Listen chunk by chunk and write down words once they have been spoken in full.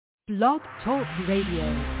Blog Talk Radio.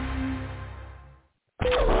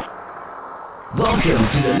 Welcome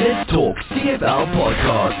to the Let's Talk CFL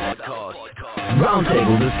podcast.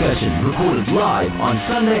 Roundtable discussion recorded live on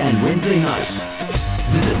Sunday and Wednesday nights.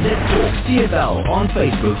 Visit Let's Talk CFL on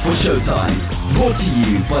Facebook for showtimes. Brought to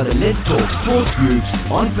you by the Let's Talk Sports Groups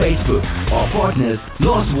on Facebook. Our partners,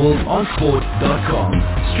 lastwordonsport.com.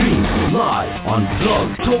 Stream live on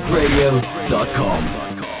blogtalkradio.com.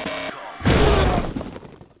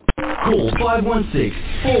 Call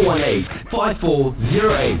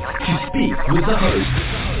 516-418-5408 to speak with the host,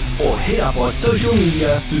 or hit up our social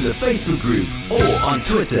media through the Facebook group or on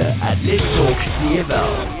Twitter at Let's Talk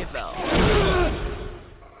CFL.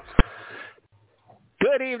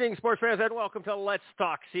 Good evening, sports fans, and welcome to Let's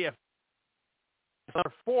Talk CFL.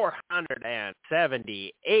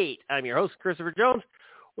 478. I'm your host, Christopher Jones.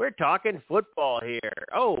 We're talking football here.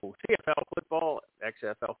 Oh, CFL football,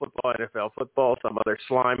 XFL football, NFL football, some other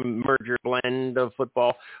slime merger blend of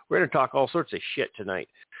football. We're going to talk all sorts of shit tonight.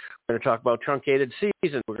 We're going to talk about truncated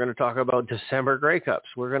season. We're going to talk about December Grey Cups.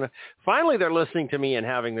 Finally, they're listening to me and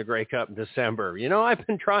having the Grey Cup in December. You know, I've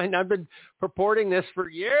been purporting this for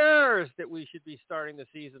years that we should be starting the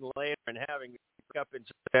season later and having the Grey Cup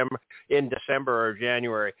in December or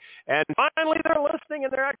January. And finally, they're listening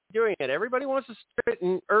and they're actually doing it. Everybody wants to start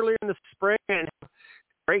it earlier in the spring and have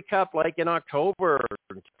Grey Cup like in October or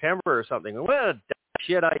September or something. What a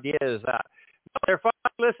shit idea is that? They're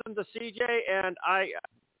finally listening to CJ, and I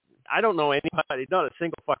don't know anybody, not a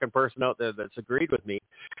single fucking person out there that's agreed with me.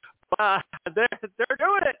 But they're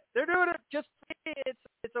doing it. They're doing it. Just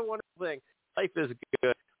it's a wonderful thing. Life is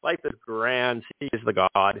good. Life is grand. He is the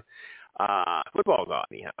god. Football god,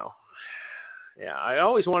 anyhow. Yeah, I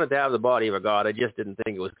always wanted to have the body of a god. I just didn't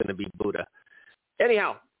think it was going to be Buddha.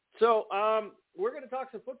 Anyhow, so we're going to talk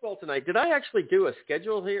some football tonight. Did I actually do a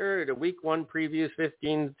schedule here? The week 1 previews,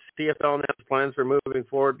 15 CFL announced plans for moving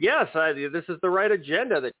forward? Yes, this is the right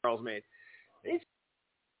agenda that Charles made. It's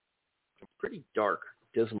pretty dark,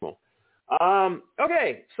 dismal.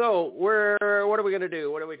 Okay, so what are we going to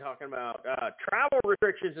do? What are we talking about? Travel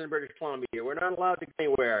restrictions in British Columbia. We're not allowed to go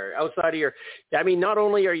anywhere outside of not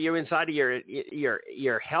only are you inside of your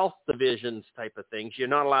health divisions type of things, you're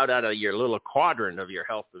not allowed out of your little quadrant of your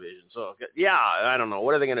health division. So, yeah, I don't know.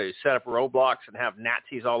 What are they going to do? Set up roadblocks and have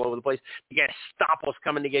Nazis all over the place? You get Staples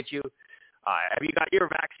coming to get you? Have you got your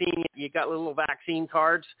vaccine? You got little vaccine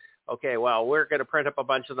cards? Okay, well, we're going to print up a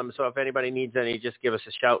bunch of them, so if anybody needs any, just give us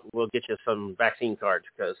a shout. We'll get you some vaccine cards,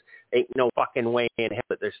 because ain't no fucking way in hell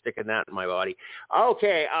that they're sticking that in my body.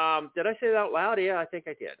 Okay, did I say that out loud? Yeah, I think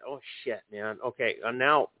I did. Oh, shit, man. Okay,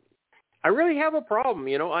 now, I really have a problem.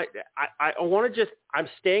 You know, I want to I'm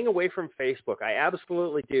staying away from Facebook. I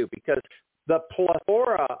absolutely do, because the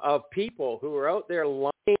plethora of people who are out there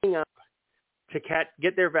lining up to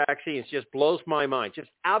get their vaccines just blows my mind, just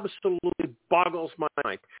absolutely boggles my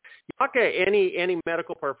mind. You talk to any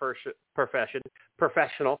medical professional,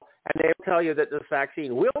 and they'll tell you that this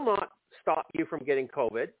vaccine will not stop you from getting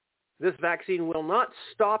COVID. This vaccine will not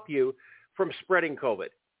stop you from spreading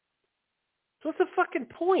COVID. So what's the fucking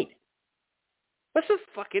point? What's the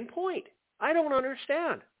fucking point? I don't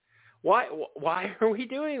understand. Why are we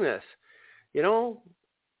doing this? You know,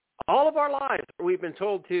 all of our lives, we've been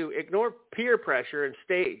told to ignore peer pressure and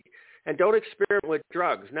don't experiment with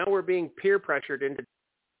drugs. Now we're being peer pressured into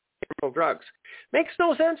drugs. Makes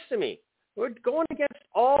no sense to me. We're going against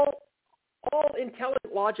all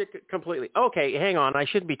intelligent logic completely. Okay, hang on. I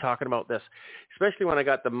shouldn't be talking about this, especially when I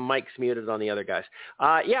got the mics muted on the other guys.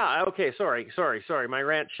 Yeah, okay, sorry. My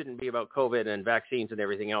rant shouldn't be about COVID and vaccines and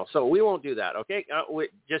everything else. So we won't do that, okay?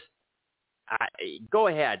 Go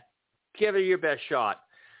ahead. Give it your best shot.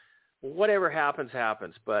 Whatever happens,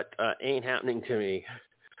 but ain't happening to me.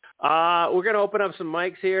 We're going to open up some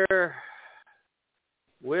mics here.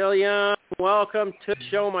 William, welcome to the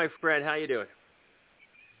show, my friend. How you doing?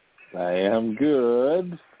 I am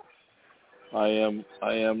good. I am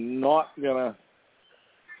not gonna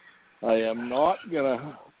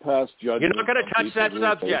pass judgment. You're not gonna touch that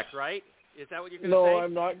subject, right? Is that what you're going to say? No,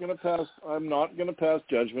 I'm not going to pass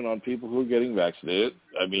judgment on people who are getting vaccinated.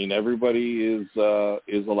 I mean, everybody is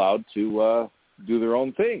allowed to do their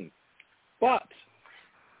own thing. But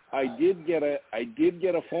I did get a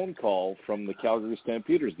phone call from the Calgary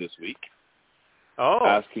Stampeders this week. Oh,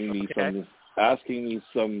 asking me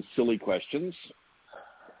some silly questions.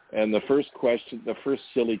 And the first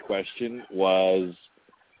silly question was,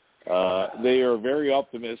 they are very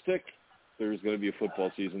optimistic. There's going to be a football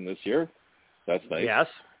season this year. That's nice. Yes.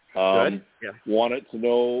 Good. Yeah. Wanted to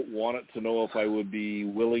know if I would be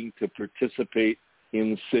willing to participate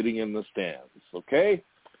in sitting in the stands. Okay.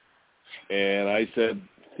 And I said,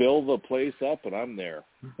 fill the place up, and I'm there.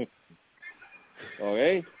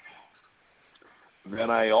 Okay? Then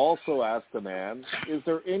I also asked the man, is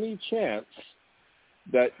there any chance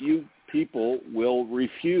that you people will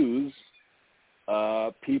refuse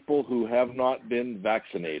people who have not been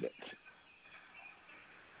vaccinated?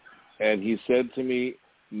 And he said to me,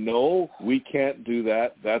 no, we can't do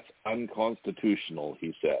that. That's unconstitutional,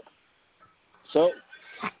 he said. So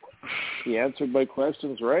he answered my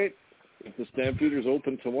questions right. If the Stampeders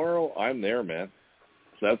open tomorrow, I'm there, man.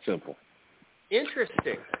 It's that simple.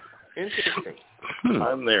 Interesting.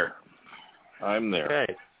 I'm there.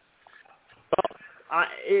 Okay. Well,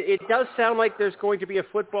 it does sound like there's going to be a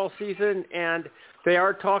football season, and they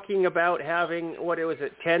are talking about having,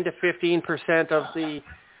 10 to 15% of the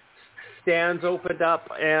stands opened up,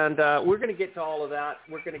 and we're going to get to all of that.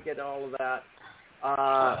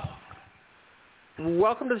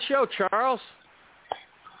 Welcome to the show, Charles.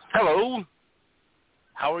 Hello.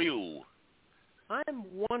 How are you? I'm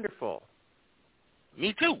wonderful.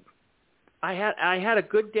 Me too. I had a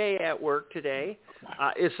good day at work today.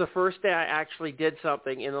 It's the first day I actually did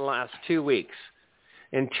something in the last 2 weeks.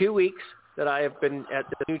 In 2 weeks that I have been at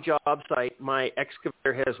the new job site, my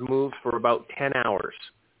excavator has moved for about 10 hours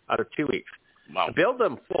out of 2 weeks. Wow. I billed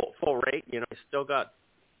them full rate. I still got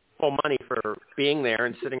full money for being there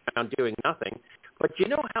and sitting around doing nothing. But you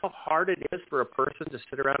know how hard it is for a person to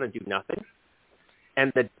sit around and do nothing?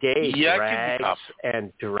 And the day drags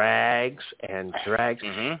and drags and drags.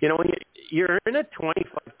 Mm-hmm. When you're in a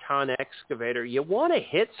 25-ton excavator, you want to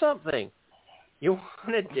hit something. You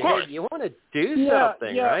want to dig. You want to do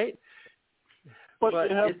something, right? But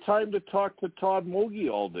you have time to talk to Todd Mogi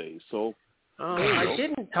all day, so... I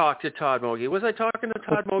didn't talk to Todd Mogi. Was I talking to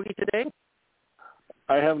Todd Mogi today?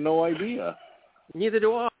 I have no idea. Neither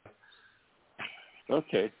do I.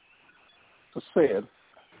 Okay. Just say it.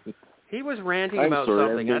 He was ranting about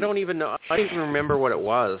something. I don't even know. I don't even remember what it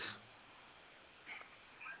was.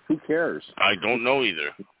 Who cares? I don't know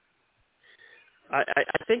either. I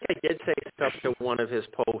think I did say stuff to one of his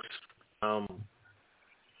posts.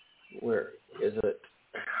 Where is it?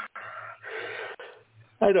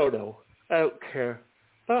 I don't know. I don't care.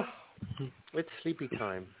 Oh, it's sleepy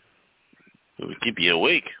time. It would keep you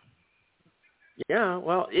awake. Yeah,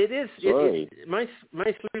 well, it is. My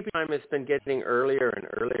sleeping time has been getting earlier and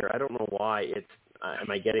earlier. I don't know why. Am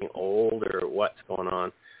I getting old or what's going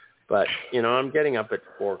on? But I'm getting up at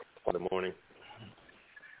 4 o'clock in the morning.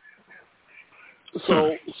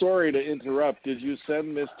 So sorry to interrupt. Did you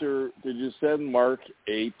send Mark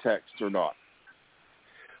a text or not?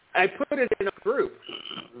 I put it in a group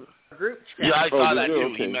chat. Yeah, I saw that too.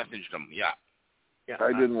 Okay. He messaged him. Yeah.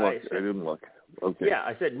 I didn't look. Okay. Yeah,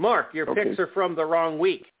 I said, Mark, your picks are from the wrong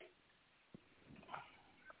week.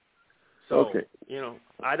 So,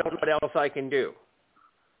 I don't know what else I can do.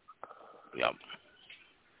 Yep.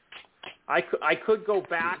 I could go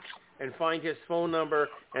back and find his phone number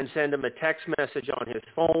and send him a text message on his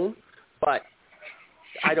phone, but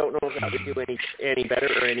I don't know if that would do any better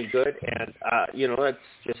or any good. And, that's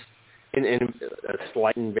just a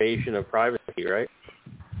slight invasion of privacy, right?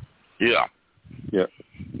 Yeah. Yeah.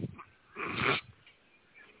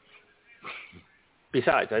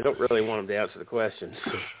 Besides, I don't really want him to answer the questions.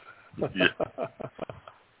 Yeah.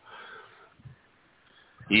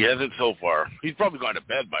 He hasn't so far. He's probably gone to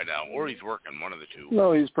bed by now, or he's working, one of the two.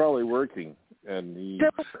 No, he's probably working, and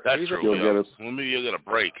That's true. Well, maybe he'll get a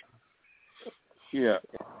break. Yeah,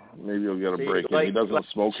 maybe he'll get a break. And he doesn't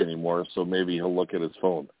smoke anymore, so maybe he'll look at his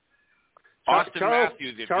phone. Austin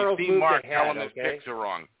Matthews, if you see Mark, tell him his picks are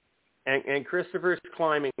wrong. And Christopher's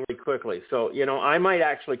climbing really quickly, so I might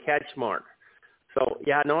actually catch Mark. So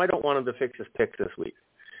I don't want him to fix his picks this week.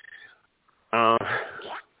 I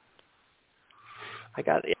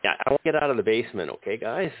want to get out of the basement, okay,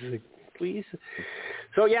 guys? Please.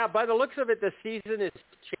 So, by the looks of it, the season is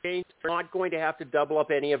changed. We're not going to have to double up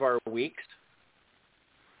any of our weeks.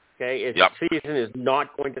 Okay? The season is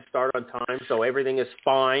not going to start on time, so everything is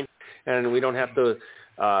fine, and we don't have to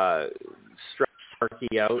stretch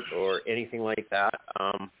Sparky out or anything like that.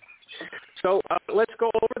 So let's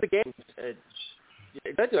go over the games.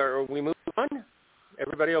 Good. Are we moving on?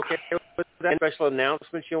 Everybody okay with that? Special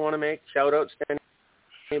announcements you want to make? Shout-outs?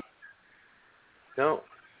 No?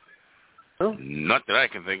 Not that I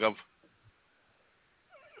can think of.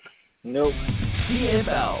 Nope.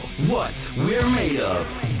 CFL, what we're made of.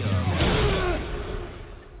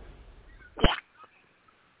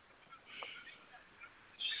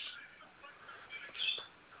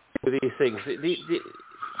 These things, these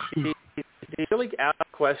really ask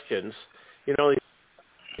questions, these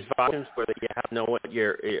questions where you have to know what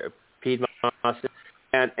your Piedmont is,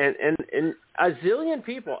 And a zillion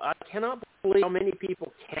people, I cannot believe how many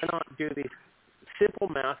people cannot do these simple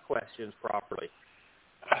math questions properly.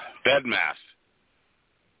 Bed math.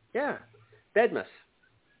 Yeah, bedmas.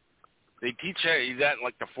 They teach that in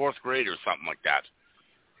like the 4th grade or something like that.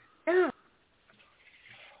 Yeah.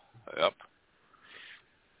 Yep.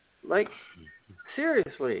 Like,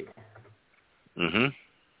 seriously. Mm-hmm.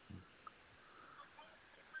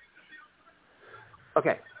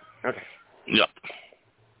 Okay. Yep.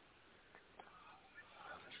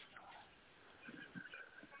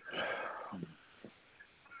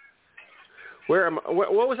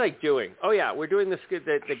 What was I doing? Oh yeah, we're doing the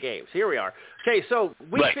games. Here we are. Okay, so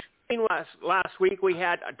week 15 last week we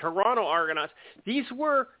had Toronto Argonauts. These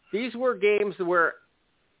were games where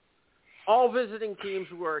all visiting teams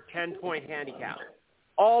were a 10-point handicap.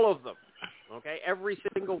 All of them. Okay, every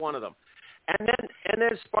single one of them. And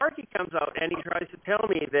then Sparky comes out and he tries to tell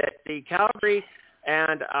me that the Calgary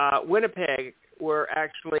and Winnipeg were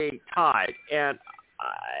actually tied. And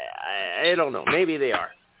I don't know. Maybe they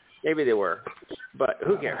are. Maybe they were. But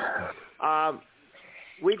who cares?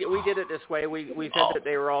 We did it this way. We said that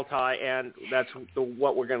they were all tied, and that's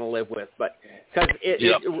what we're going to live with. But because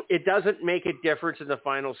it doesn't make a difference in the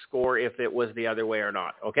final score if it was the other way or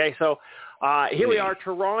not. Okay, so here we are.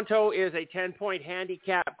 Toronto is a 10-point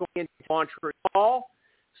handicap going into Montreal.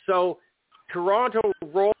 So Toronto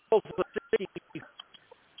rolls a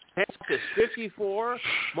 54.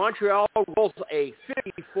 Montreal rolls a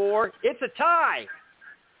 54. It's a tie.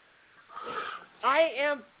 I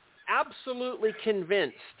am absolutely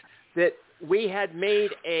convinced that we had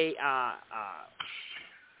made a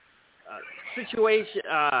situation,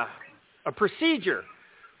 a procedure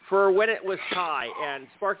for when it was tie, and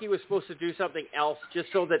Sparky was supposed to do something else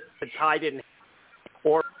just so that the tie didn't,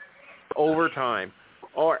 or overtime,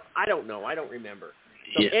 or I don't know, I don't remember.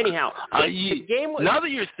 So anyhow, the game was... Now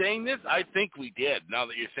that you're saying this, I think we did. Now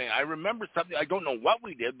that you're saying, I remember something. I don't know what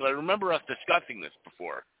we did, but I remember us discussing this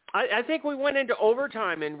before. I think we went into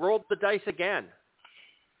overtime and rolled the dice again.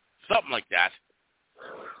 Something like that.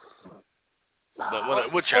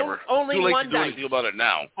 But whichever. Only too late one to do dice. anything about it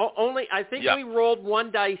now. I think we rolled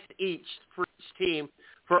one dice each for each team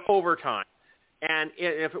for overtime. And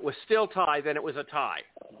if it was still tied, then it was a tie.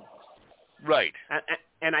 Right.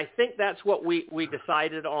 And I think that's what we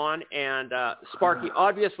decided on. And Sparky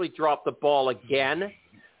obviously dropped the ball again.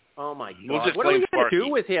 Oh, my God. We'll just what are we going to do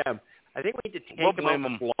Sparky. with him? I think we need to take him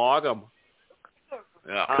out and flog him.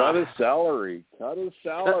 Yeah. Cut his salary. Cut his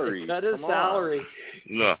salary. Cut his salary.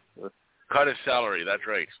 Yeah. Cut his salary. That's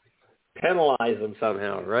right. Penalize him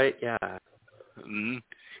somehow, right? Yeah. Mm-hmm.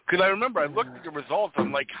 Because I remember I looked at the results.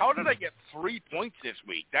 I'm like, how did I get 3 points this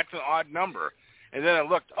week? That's an odd number. And then I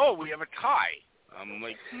looked, we have a tie. I'm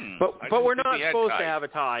like, But we're not supposed to have a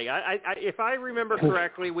tie. If I remember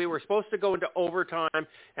correctly, we were supposed to go into overtime,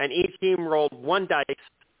 and each team rolled one die,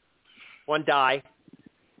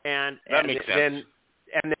 and makes sense.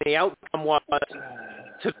 Then the outcome was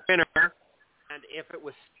to the winner. And if it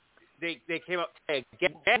was they came up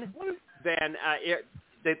again, then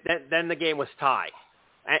then the game was tied.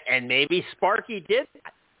 And maybe Sparky did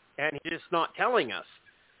that, and he's just not telling us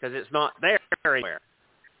because it's not there anywhere.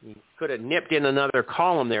 He could have nipped in another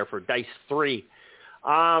column there for dice 3.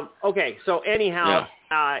 Okay, so anyhow,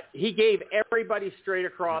 he gave everybody straight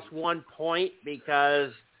across 1 point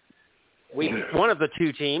because we one of the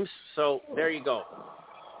two teams. So there you go.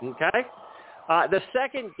 Okay. The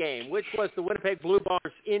second game, which was the Winnipeg Blue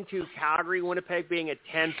Bombers into Calgary, Winnipeg being a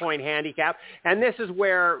 10-point handicap, and this is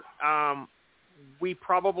where we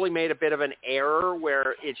probably made a bit of an error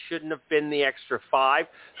where it shouldn't have been the extra 5.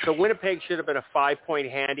 So Winnipeg should have been a 5-point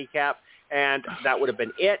handicap, and that would have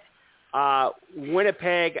been it.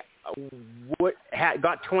 Winnipeg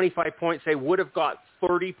got 25 points. They would have got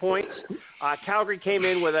 30 points. Calgary came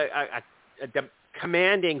in with a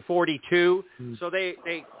commanding 42, so they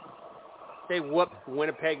whooped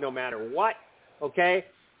Winnipeg no matter what. Okay,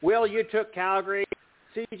 Will, you took Calgary.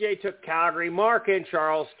 CJ took Calgary. Mark and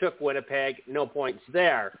Charles took Winnipeg. No points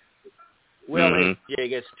there. Will and CJ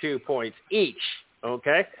gets 2 points each.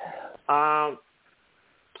 Okay.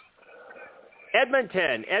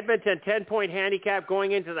 Edmonton, 10-point handicap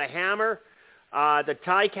going into the Hammer. The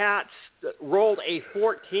Ticats rolled a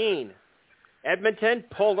 14. Edmonton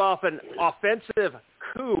pulled off an offensive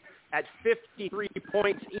coup at 53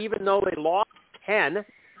 points, even though they lost 10.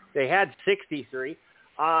 They had 63.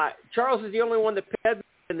 Charles is the only one that paid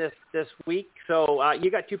in this week, so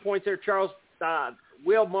you got 2 points there, Charles.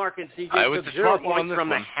 Will, Mark, and CJ took 0 points from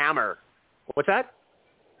the Hammer. What's that?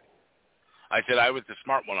 I said I was the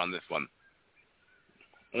smart one on this one.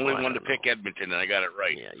 Only one to pick Edmonton, and I got it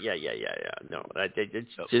right. Yeah. No, it's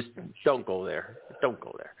just don't go there. Don't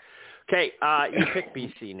go there. Okay, you pick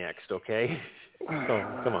BC next, okay?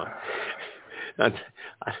 Oh, come on. Let's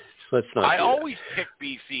not. I always pick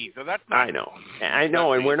BC, so that's not. I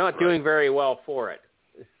know, and we're not doing very well for it.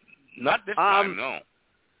 Not this time, no.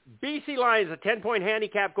 BC Lions, a 10-point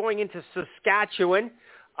handicap going into Saskatchewan.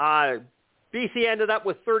 BC ended up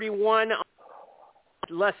with 31,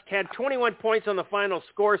 less 10, 21 points on the final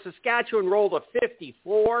score. Saskatchewan rolled a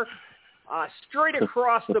 54. Straight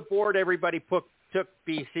across the board, everybody took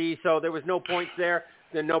BC, so there was no points there.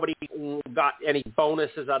 Then nobody got any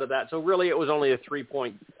bonuses out of that. So really, it was only a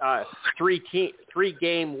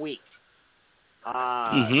 3-game week.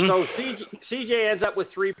 So CJ ends up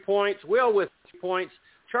with 3 points, Will with 3 points,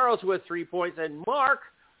 Charles with 3 points, and Mark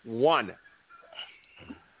 1.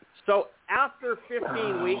 So after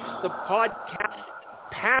 15 weeks, the podcast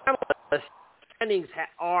panelist standings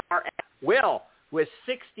are at Will with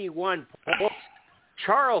 61 points,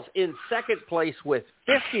 Charles in second place with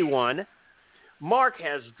 51, Mark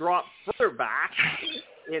has dropped further back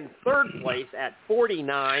in third place at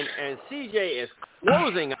 49, and CJ is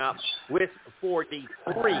closing up with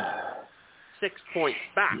 43, 6 points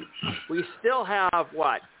back. We still have,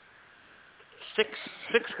 six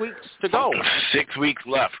weeks to go. 6 weeks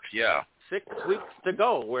left, yeah. 6 weeks to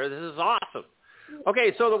go, where this is awesome.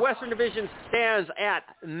 Okay, so the Western Division stands at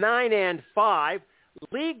 9-5,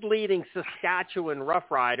 league-leading Saskatchewan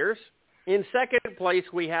Roughriders. In second place,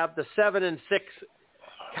 we have the 7-6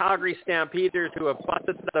 Calgary Stampeders, who have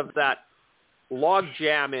busted out of that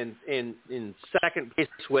logjam in second place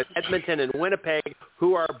with Edmonton and Winnipeg,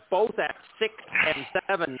 who are both at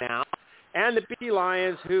 6-7 now, and the BC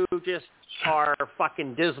Lions, who just are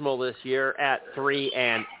fucking dismal this year at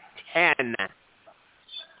 3-10.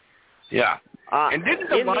 Yeah. And didn't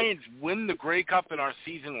the Lions win the Grey Cup in our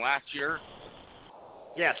season last year?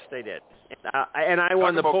 Yes, they did. And I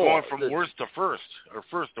won the poll. Going from worst to first, or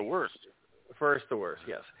first to worst. First to worst,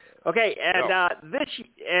 yes. Okay,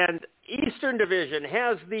 and Eastern Division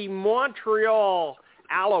has the Montreal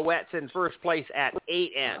Alouettes in first place at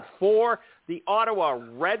 8-4, the Ottawa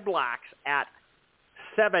Redblacks at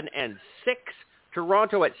 7-6,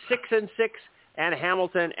 Toronto at 6-6, and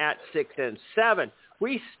Hamilton at 6-7.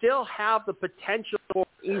 We still have the potential for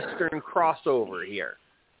Eastern crossover here.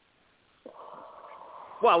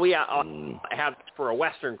 Well, we have for a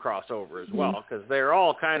Western crossover as well, because they're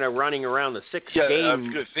all kind of running around the 6 game. Yeah, I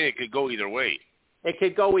was going to say it could go either way. It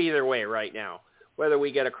could go either way right now. Whether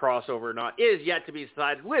we get a crossover or not is yet to be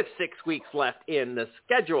decided with 6 weeks left in the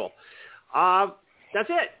schedule. That's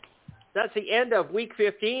it. That's the end of Week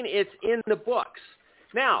 15. It's in the books.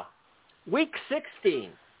 Now, Week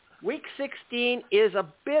 16. Week 16 is a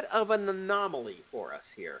bit of an anomaly for us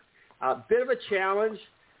here. A bit of a challenge,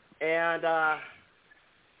 and,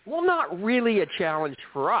 well, not really a challenge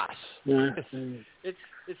for us. It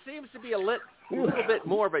seems to be a little bit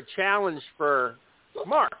more of a challenge for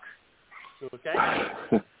Mark. Okay?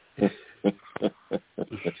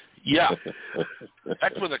 Yeah.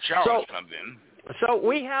 That's where the challenge comes in. So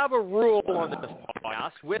we have a rule on this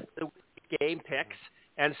podcast with the game picks.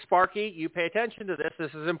 And Sparky, you pay attention to this.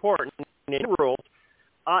 This is important in the rules.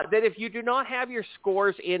 That if you do not have your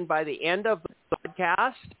scores in by the end of the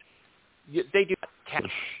podcast, they do not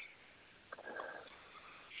count.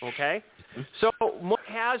 Okay? So Mark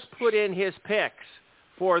has put in his picks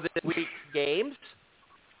for this week's games,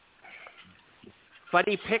 but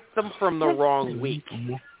he picked them from the wrong week.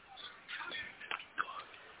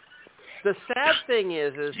 The sad thing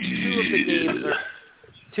is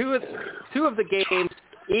two of the games,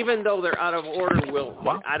 even though they're out of order,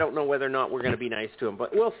 I don't know whether or not we're going to be nice to them,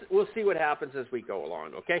 but we'll see what happens as we go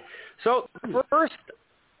along. Okay, so first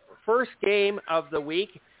game of the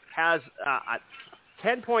week has a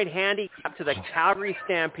 10-point handicap to the Calgary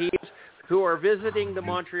Stampeders, who are visiting the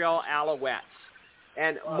Montreal Alouettes,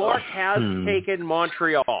 and Mark has taken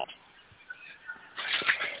Montreal.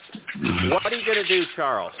 What are you going to do,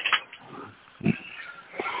 Charles?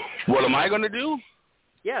 What am I going to do?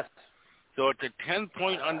 Yes. So it's a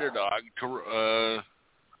 10-point underdog to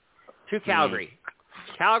Calgary.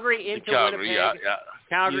 Calgary into Calgary, Winnipeg. Yeah.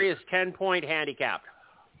 Calgary is 10-point handicapped.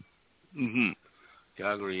 Mm-hmm.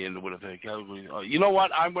 Calgary into Winnipeg. Calgary. You know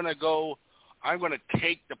what? I'm going to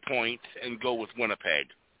take the points and go with Winnipeg.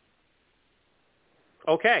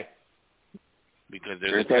 Okay. Because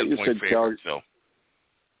there's a 10-point favorite. So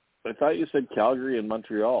I thought you said Calgary and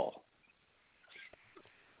Montreal.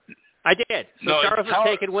 I did. So Charles has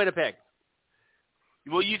taken Winnipeg.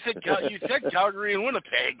 Well, you said Calgary and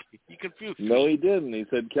Winnipeg. You confused me. No, he didn't. He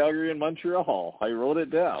said Calgary and Montreal. I wrote it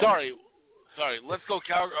down. Sorry. Sorry, let's go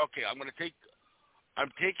Calgary. Okay,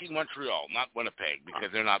 I'm taking Montreal, not Winnipeg, because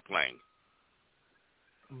they're not playing.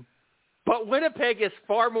 But Winnipeg is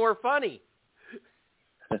far more funny.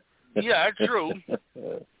 Yeah, that's true.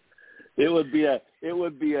 It would be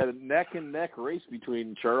a neck and neck race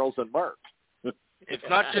between Charles and Mark. It's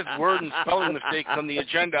not just word and spelling mistakes on the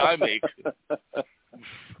agenda I make.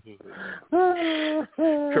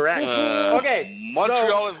 Correct. Okay.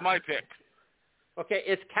 Montreal is my pick. Okay,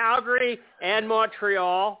 it's Calgary and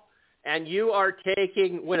Montreal, and you are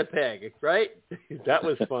taking Winnipeg, right? That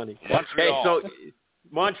was funny. Montreal. Okay, so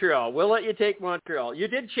Montreal. We'll let you take Montreal. You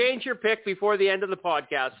did change your pick before the end of the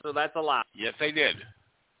podcast, so that's allowed. Yes, I did.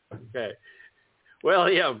 Okay.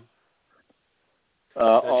 William.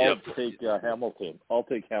 I'll take Hamilton. I'll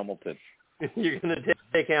take Hamilton. You're going to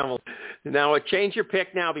take Hamilton. Now, change your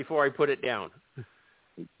pick now before I put it down.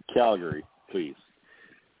 Calgary, please.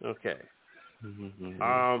 Okay.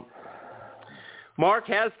 Mark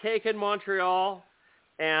has taken Montreal,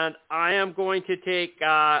 and I am going to take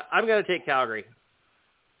Calgary.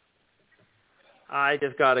 I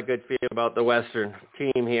just got a good feeling about the Western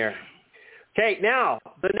team here. Okay, now,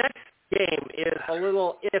 the next game is a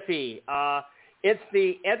little iffy. It's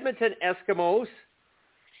the Edmonton Eskimos,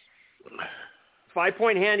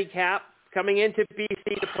 5-point handicap, coming into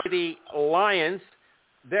BC to play the Lions.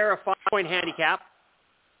 They're a 5-point handicap.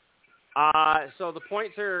 So the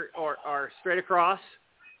points are straight across.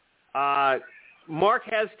 Mark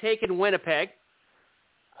has taken Winnipeg.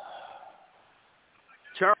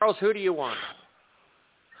 Charles, who do you want?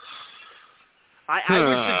 I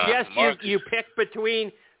would suggest you pick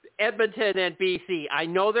between Edmonton and BC. I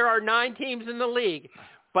know there are 9 teams in the league,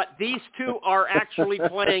 but these two are actually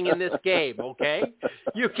playing in this game, okay?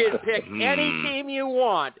 You can pick any team you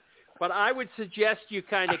want, but I would suggest you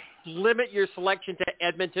kind of limit your selection to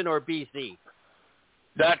Edmonton or BC.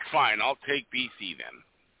 That's fine. I'll take BC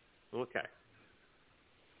then. Okay.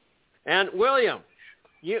 And William,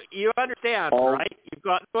 you understand, right? You've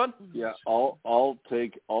got one? Yeah, I'll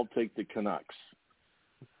take the Canucks.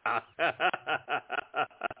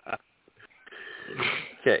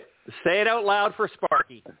 Okay. Say it out loud for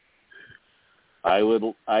Sparky. I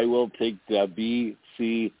will take the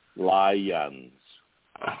BC Lions.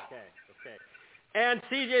 Okay. And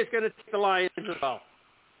CJ's going to take the Lions as well.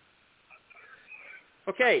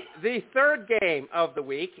 Okay, the third game of the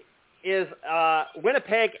week is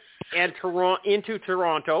Winnipeg and into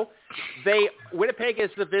Toronto. Winnipeg is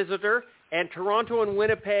the visitor, and Toronto and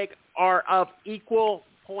Winnipeg are of equal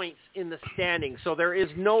points in the standings. So there is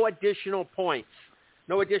no additional points,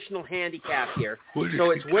 no additional handicap here.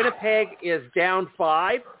 So it's Winnipeg is down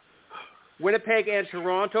 5, Winnipeg and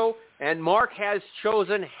Toronto, and Mark has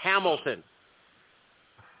chosen Hamilton.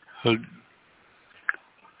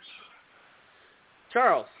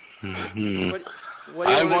 Charles, what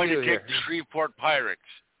I'm going to take the Shreveport Pirates.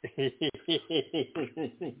 If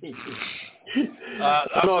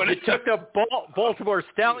you took the Baltimore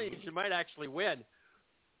Stallions, you might actually win.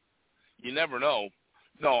 You never know.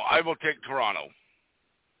 No, I will take Toronto.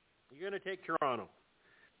 You're going to take Toronto.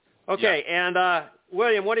 Okay, yeah. And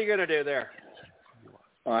William, what are you going to do there?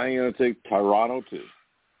 I'm going to take Toronto too.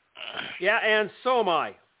 Yeah, and so am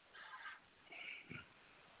I.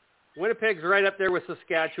 Winnipeg's right up there with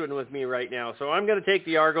Saskatchewan with me right now. So I'm going to take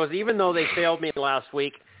the Argos, even though they failed me last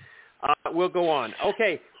week. We'll go on.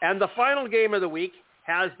 Okay, and the final game of the week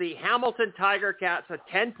has the Hamilton Tiger Cats, a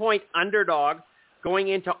 10-point underdog, going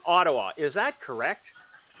into Ottawa. Is that correct?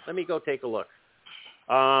 Let me go take a look.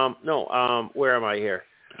 Where am I here?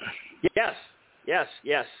 Yes.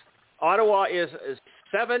 Ottawa is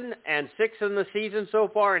 7-6 in the season so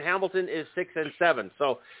far, and Hamilton is 6-7.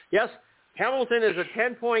 So, yes, Hamilton is a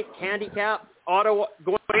 10-point handicap. Ottawa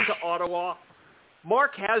going to Ottawa.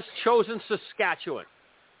 Mark has chosen Saskatchewan.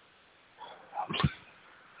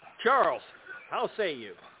 Charles, how say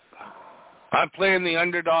you? I'm playing the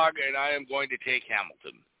underdog, and I am going to take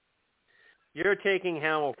Hamilton. You're taking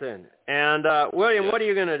Hamilton. And, William, what are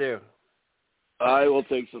you going to do? I will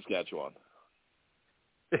take Saskatchewan.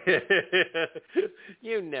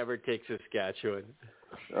 You never take Saskatchewan.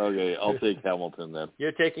 Okay, I'll take Hamilton then.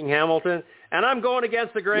 You're taking Hamilton? And I'm going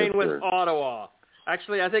against the grain with Ottawa.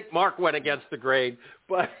 Actually, I think Mark went against the grain,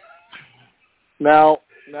 but... Now,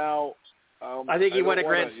 I think he went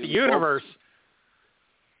against the universe.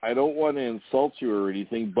 I don't want to insult you or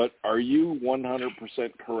anything, but are you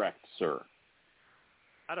 100% correct, sir?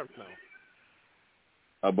 I don't know.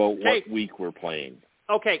 About what week we're playing.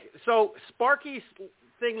 Okay, so Sparky's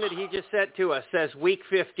thing that he just sent to us says week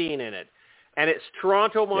 15 in it. And it's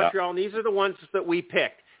Toronto, Montreal, and these are the ones that we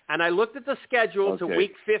picked. And I looked at the schedule to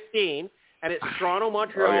week 15, and it's Toronto,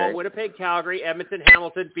 Montreal, Winnipeg, Calgary, Edmonton,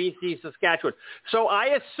 Hamilton, BC, Saskatchewan. So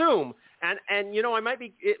I assume, and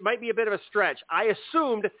it might be a bit of a stretch. I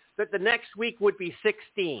assumed that the next week would be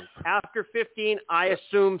 16. After 15, I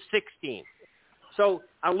assume 16. So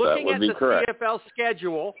I'm looking at the CFL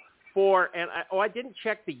schedule I didn't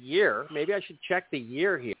check the year. Maybe I should check the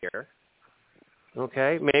year here.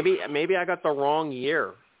 Okay, maybe I got the wrong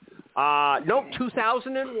year. No,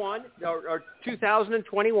 2001 or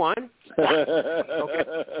 2021. Okay,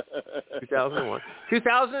 2001.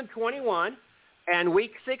 2021, and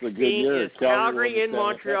week 16 is Calgary in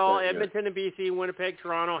Montreal, Edmonton and BC, Winnipeg,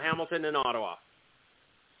 Toronto, Hamilton, and Ottawa.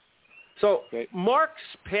 So Mark's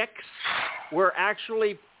picks were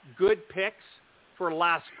actually good picks for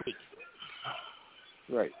last week.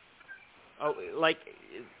 Right. Like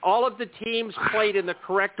all of the teams played in the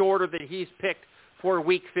correct order that he's picked for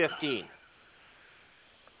week 15.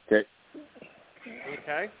 Okay.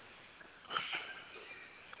 Okay.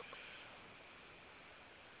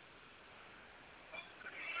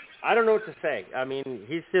 I don't know what to say. I mean,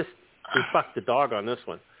 he fucked the dog on this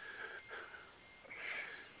one.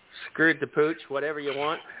 Screwed the pooch, whatever you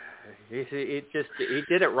want. He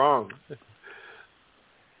did it wrong.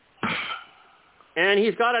 And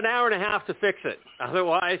he's got an hour and a half to fix it.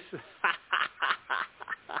 Otherwise,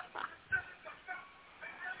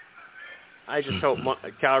 I just hope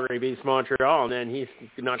Calgary beats Montreal, and then he's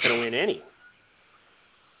not going to win any.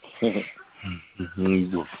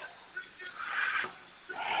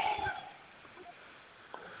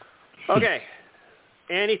 Okay.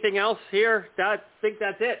 Anything else here? I think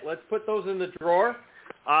that's it. Let's put those in the drawer.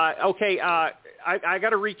 I got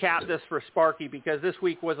to recap this for Sparky because this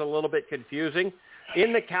week was a little bit confusing.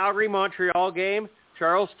 In the Calgary-Montreal game,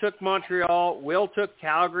 Charles took Montreal, Will took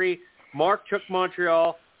Calgary, Mark took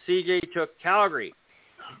Montreal, CJ took Calgary.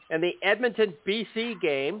 In the Edmonton-BC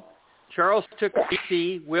game, Charles took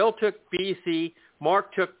BC, Will took BC,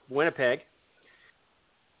 Mark took Winnipeg,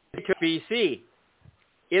 he took BC.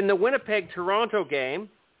 In the Winnipeg-Toronto game,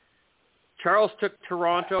 Charles took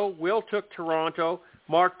Toronto, Will took Toronto,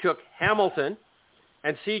 Mark took Hamilton,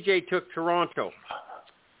 and CJ took Toronto.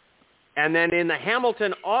 And then in the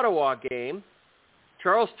Hamilton-Ottawa game,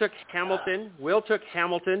 Charles took Hamilton, Will took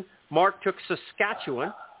Hamilton, Mark took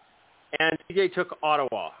Saskatchewan, and CJ took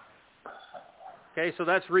Ottawa. Okay, so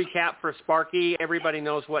that's recap for Sparky. Everybody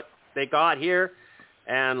knows what they got here,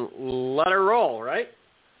 and let her roll, right?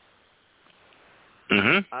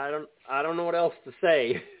 Mm-hmm. I don't know what else to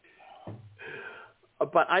say.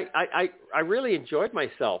 But I really enjoyed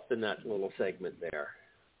myself in that little segment there.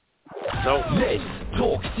 So let's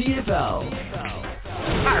talk CFL.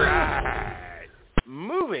 All right.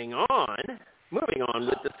 Moving on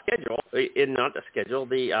with the schedule,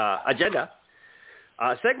 the agenda.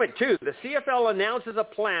 Segment 2, the CFL announces a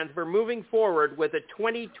plan for moving forward with the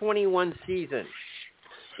 2021 season.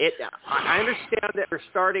 I understand that we're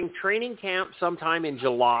starting training camp sometime in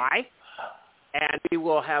July, and we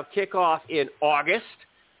will have kickoff in August,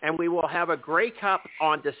 and we will have a Grey Cup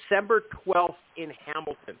on December 12th in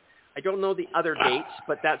Hamilton. I don't know the other dates,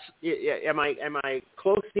 but that's am I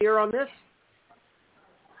close here on this?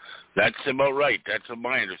 That's about right. That's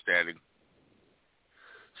my understanding.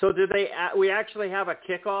 So do we actually have a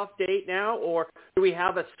kickoff date now, or do we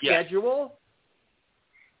have a schedule?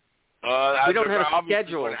 Yes. We don't have a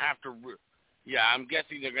schedule. I'm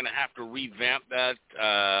guessing they're going to have to revamp that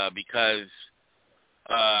because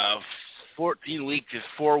 14 weeks is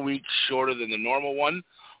 4 weeks shorter than the normal one,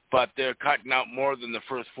 but they're cutting out more than the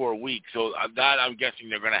first 4 weeks. So that I'm guessing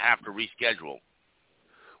they're going to have to reschedule.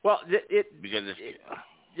 Well, because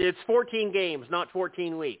it's 14 games, not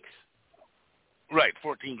 14 weeks. Right,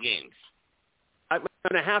 14 games. I'm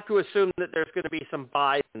going to have to assume that there's going to be some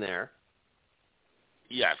buys in there.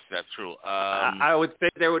 Yes, that's true. I would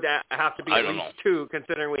think there would have to be at least 2,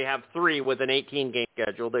 considering we have 3 with an 18-game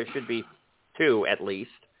schedule. There should be 2 at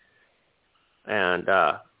least. And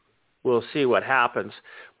we'll see what happens.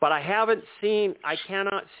 But I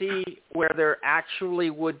cannot see where there actually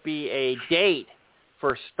would be a date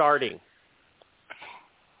for starting.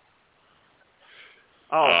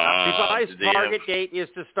 Revised target date is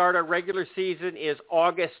to start a regular season is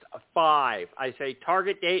August 5. I say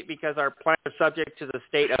target date because our plan is subject to the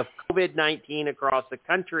state of COVID-19 across the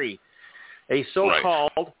country. A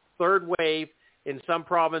so-called third wave in some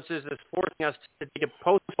provinces is forcing us to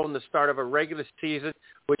postpone the start of a regular season,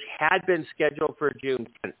 which had been scheduled for June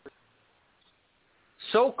 10th.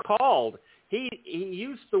 So-called. He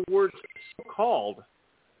used the word so-called.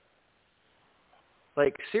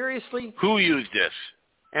 Like, seriously? Who used this?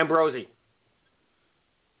 Ambrosi.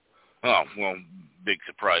 Oh, well, big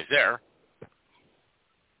surprise there.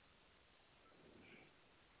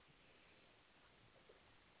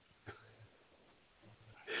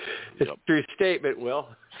 It's a true statement, Will.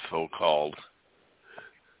 So-called.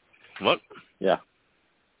 What? Yeah.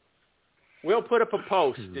 Will put up a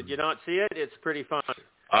post. Did you not see it? It's pretty fun.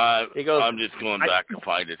 He goes, I'm just going back to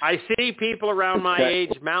find it. I see people around my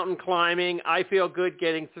age mountain climbing. I feel good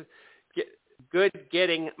getting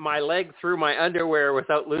my leg through my underwear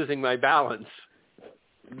without losing my balance.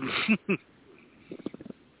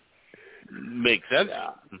 Makes sense.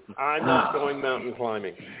 Yeah. I'm not going mountain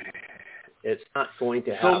climbing. It's not going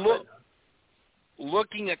to happen. So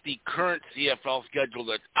looking at the current CFL schedule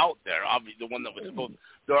that's out there, obviously the one that was supposed,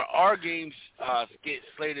 there are games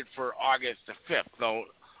slated for August the 5th, though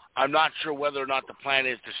I'm not sure whether or not the plan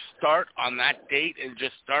is to start on that date and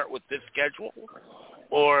just start with this schedule,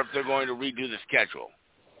 or if they're going to redo the schedule.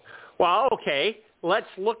 Well, okay, let's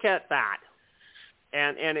look at that.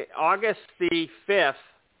 And August the 5th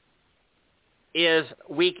is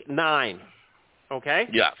week 9, okay?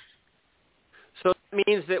 Yes. So that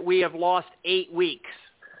means that we have lost 8 weeks.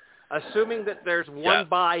 Assuming that there's one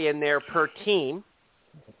bye in there per team,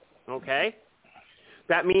 okay?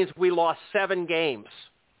 That means we lost 7 games.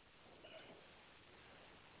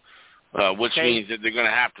 Which means that they're going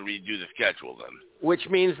to have to redo the schedule then. Which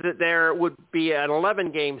means that there would be an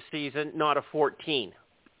 11-game season, not a 14.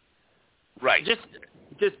 Right. Just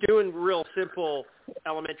doing real simple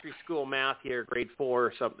elementary school math here, grade 4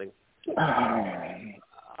 or something.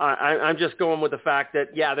 I'm just going with the fact that,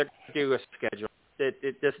 they're going to do a schedule.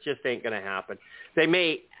 This just ain't going to happen.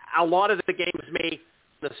 A lot of the games may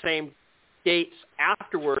the same dates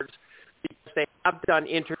afterwards because they have done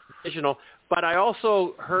interdivisional. But I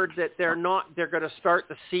also heard that they're going to start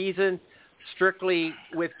the season strictly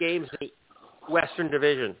with games in the Western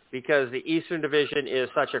Division because the Eastern Division is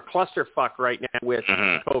such a clusterfuck right now with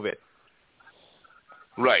COVID.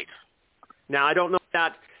 Right. Now, I don't know if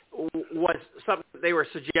that was something they were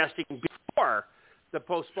suggesting before the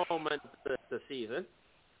postponement of the season.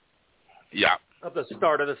 Yeah. Of the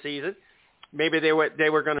start of the season. Maybe they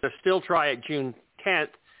were going to still try it June 10th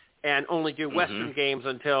and only do Western games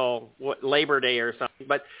until Labor Day or something.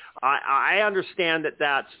 But I understand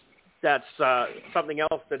that's something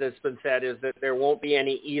else that has been said is that there won't be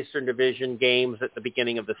any Eastern Division games at the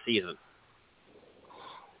beginning of the season.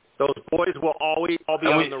 Those boys will always all be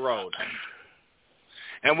on the road.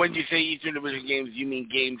 And when you say Eastern Division games, you mean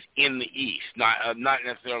games in the East, not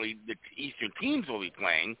necessarily the Eastern teams will be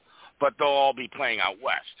playing, but they'll all be playing out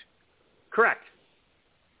West. Correct.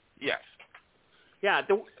 Yes. Yeah,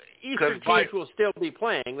 the Eastern teams will still be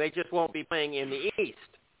playing. They just won't be playing in the East.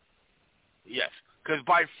 Yes, because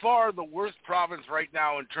by far the worst province right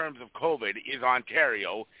now in terms of COVID is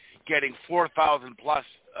Ontario, getting 4,000 plus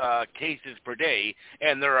cases per day,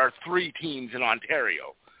 and there are 3 teams in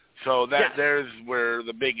Ontario. So there's where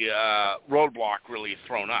the big roadblock really is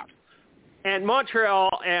thrown up. And Montreal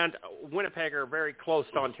and Winnipeg are very close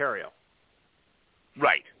to Ontario.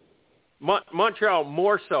 Right. Montreal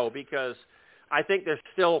more so because I think there's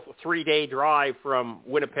still a 3-day drive from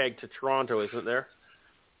Winnipeg to Toronto, isn't there?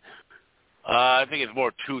 I think it's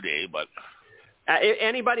more 2-day, but...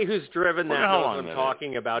 anybody who's driven that knows what I'm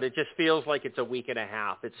talking about. It just feels like it's a week and a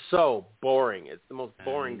half. It's so boring. It's the most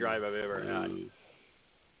boring drive I've ever had.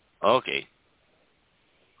 Okay.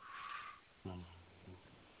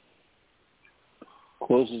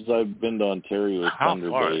 Closest I've been to Ontario is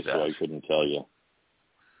Thunder Bay, so I couldn't tell you.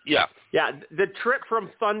 Yeah. Yeah, the trip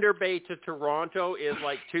from Thunder Bay to Toronto is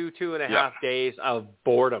like 2.5 days of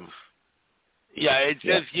boredom. Yeah, it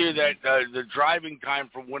says here that the driving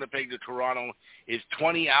time from Winnipeg to Toronto is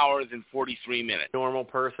 20 hours and 43 minutes. Normal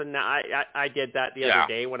person. Now, I did that the other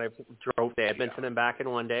day when I drove to Edmonton and back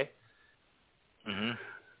in one day. Mm-hmm.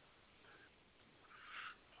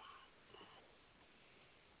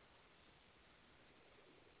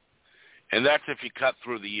 And that's if you cut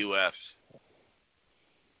through the U.S. It's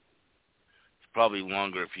probably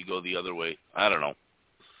longer if you go the other way. I don't know.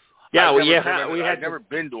 Yeah, I've never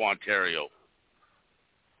been to Ontario.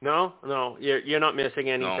 No, you're not missing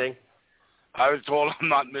anything. No. I was told I'm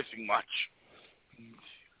not missing much.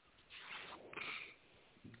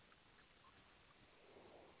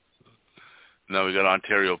 No, we got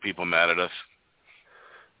Ontario people mad at us.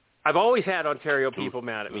 I've always had Ontario people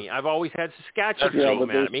mad at me. I've always had Saskatchewan people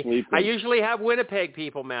mad at me. Sleeping. I usually have Winnipeg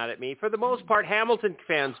people mad at me. For the most part, Hamilton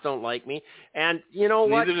fans don't like me. And you know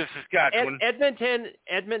what? Neither does Saskatchewan.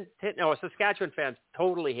 Saskatchewan fans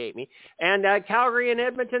totally hate me. And Calgary and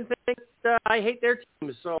Edmonton think I hate their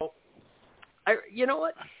teams. So, you know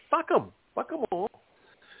what? Fuck them. Fuck them all.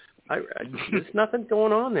 There's nothing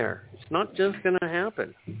going on there. It's not just going to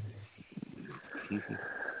happen.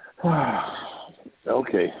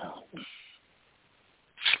 Okay.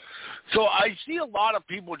 So I see a lot of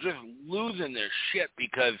people just losing their shit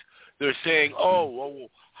because they're saying, oh, well,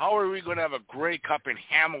 how are we going to have a Grey Cup in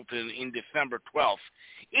Hamilton in December 12th?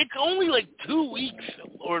 It's only like 2 weeks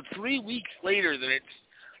or 3 weeks later than it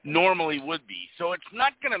normally would be. So it's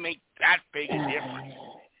not going to make that big a difference.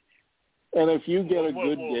 And if you get a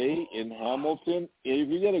good day in Hamilton,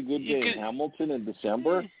 Hamilton in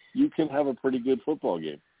December, you can have a pretty good football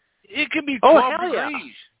game. It could be 12 degrees. Yeah.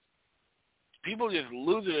 People just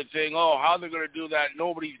lose it saying, oh, how they're going to do that?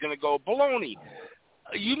 Nobody's going to go. Baloney.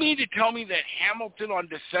 You mean to tell me that Hamilton on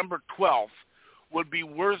December 12th would be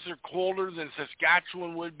worse or colder than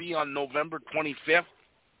Saskatchewan would be on November 25th?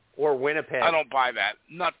 Or Winnipeg. I don't buy that.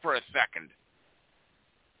 Not for a second.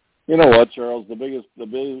 You know what, Charles? The biggest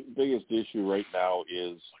issue right now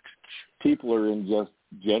is people are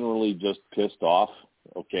generally just pissed off,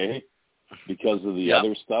 okay, because of the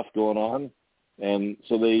other stuff going on. And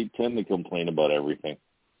so they tend to complain about everything.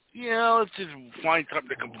 Yeah, let's just find something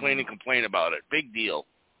to complain about it. Big deal.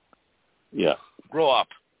 Yeah. Grow up.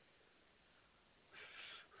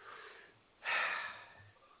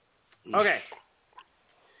 Okay.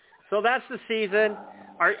 So that's the season.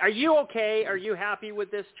 Are you okay? Are you happy with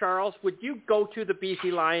this, Charles? Would you go to the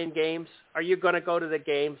BC Lion games? Are you going to go to the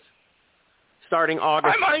games starting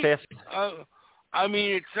August 5th? I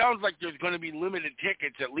mean, it sounds like there's going to be limited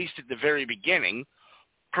tickets, at least at the very beginning,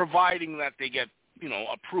 providing that they get,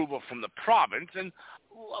 approval from the province. And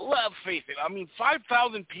let's face it, I mean,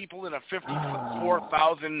 5,000 people in a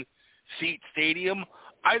 54,000-seat stadium,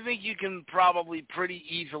 I think you can probably pretty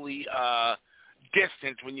easily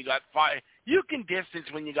distance when you got you can distance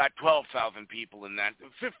when you got 12,000 people in that,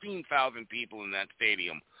 15,000 people in that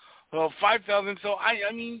stadium. Well, 5,000, so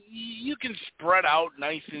I mean, you can spread out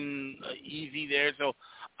nice and easy there. So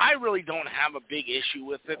I really don't have a big issue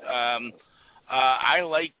with it. I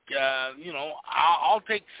like, I'll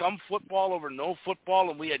take some football over no football,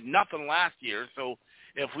 and we had nothing last year. So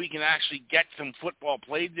if we can actually get some football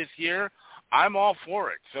played this year, I'm all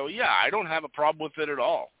for it. So, yeah, I don't have a problem with it at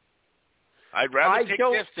all. I'd rather take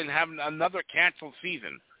this than have another canceled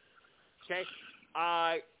season. Okay.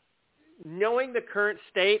 Knowing the current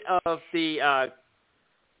state of the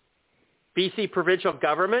BC provincial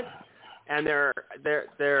government and their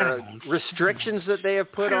restrictions that they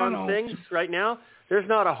have put on things right now, there's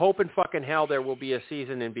not a hope in fucking hell there will be a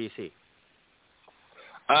season in BC.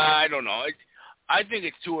 I don't know. I think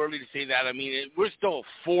it's too early to say that. I mean, we're still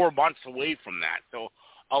 4 months away from that, so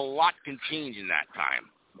a lot can change in that time.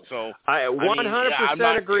 So I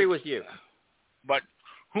 100% agree with you. But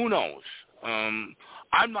who knows?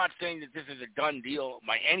 I'm not saying that this is a done deal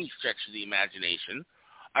by any stretch of the imagination.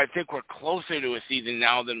 I think we're closer to a season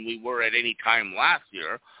now than we were at any time last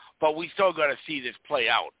year, but we still got to see this play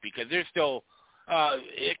out because there's still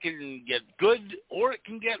it can get good or it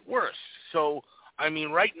can get worse. So, I mean,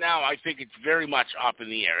 right now I think it's very much up in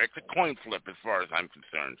the air. It's a coin flip as far as I'm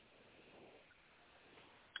concerned.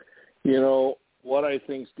 What I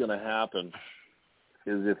think is going to happen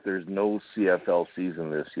is if there's no CFL season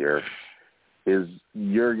this year, is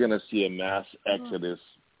you're going to see a mass exodus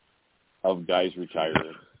of guys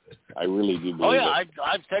retiring. I really do believe it. Oh, yeah,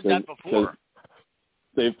 I've said that before.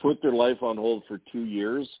 They've put their life on hold for 2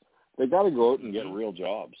 years. They got to go out and get real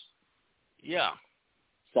jobs. Yeah.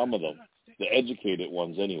 Some of them. The educated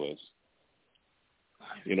ones anyways.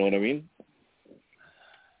 You know what I mean?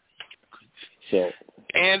 So.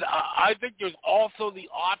 And I think there's also the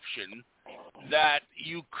option that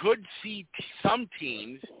you could see some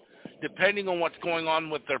teams, depending on what's going on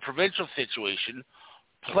with their provincial situation,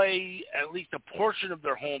 play at least a portion of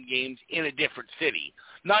their home games in a different city.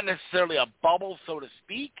 Not necessarily a bubble, so to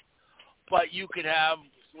speak, but you could have,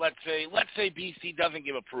 let's say BC doesn't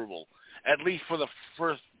give approval, at least for the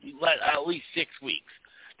first, at least 6 weeks.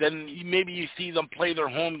 Then maybe you see them play their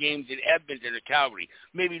home games in Edmonton or Calgary.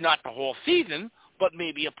 Maybe not the whole season, but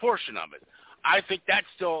maybe a portion of it. I think that's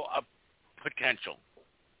still a potential.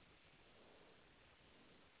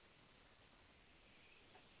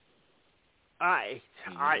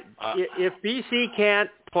 If BC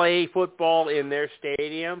can't play football in their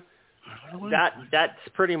stadium, that's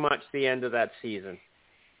pretty much the end of that season.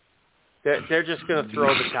 They're just going to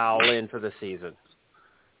throw the towel in for the season.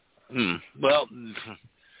 Well,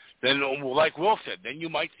 then, like Will said, then you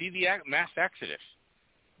might see the mass exodus.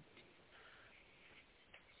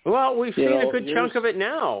 Well, we've seen a good chunk of it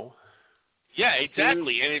now. Yeah,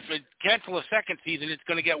 exactly. And if it cancel a second season, it's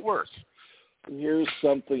going to get worse. Here's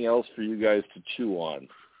something else for you guys to chew on.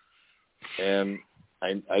 And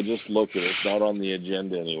I just looked at it. It's not on the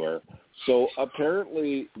agenda anywhere. So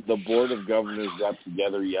apparently the Board of Governors got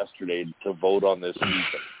together yesterday to vote on this season.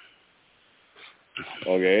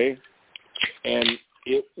 Okay? and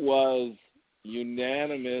it was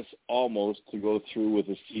unanimous almost to go through with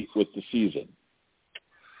the season.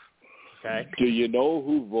 Okay. Do you know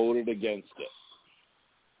who voted against it?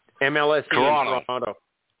 MLSE Toronto. Toronto.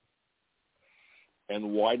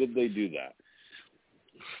 And why did they do that?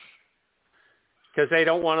 Because they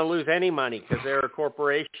don't want to lose any money because they're a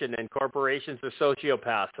corporation, and corporations are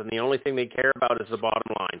sociopaths, and the only thing they care about is the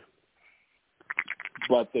bottom line.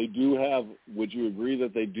 But they do have, would you agree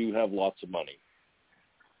that they do have lots of money?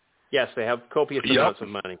 Yes, they have copious amounts of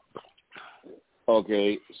money.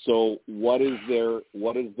 Okay, so what is their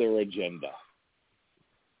agenda?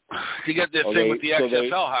 To get this thing with the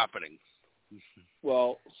XFL happening.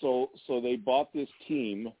 Well, so they bought this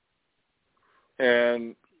team,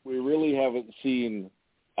 and we really haven't seen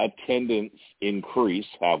attendance increase,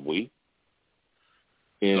 have we?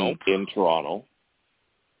 In Toronto,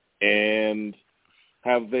 and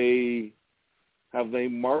have they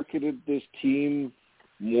marketed this team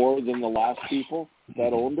more than the last people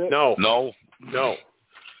that owned it? No. Okay.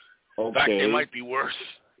 In fact, they might be worse.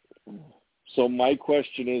 So my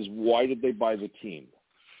question is, why did they buy the team?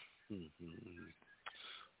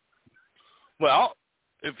 Well,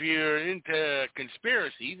 if you're into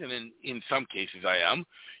conspiracies, and in some cases I am,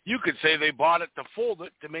 you could say they bought it to fold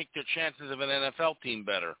it to make their chances of an NFL team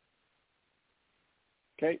better.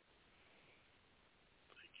 Okay.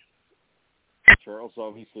 Charles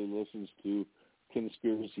obviously listens to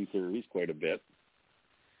conspiracy theories quite a bit.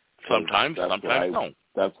 Sometimes no.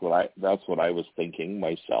 That's what I was thinking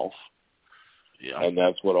myself. Yeah. And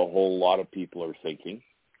that's what a whole lot of people are thinking.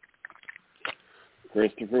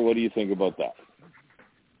 Christopher, what do you think about that?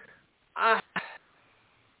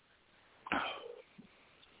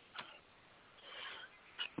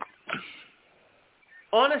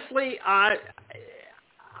 Honestly, I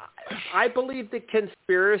believe the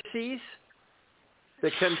conspiracies,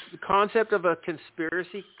 the concept of a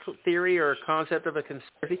conspiracy theory or a concept of a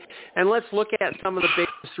conspiracy, and let's look at some of the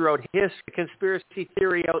biggest throughout history. Conspiracy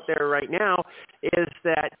theory out there right now is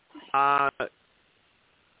that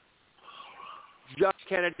John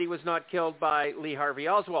Kennedy was not killed by Lee Harvey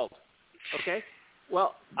Oswald. Okay?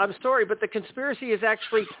 Well, I'm sorry, but the conspiracy is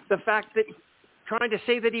actually the fact that trying to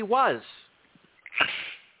say that he was.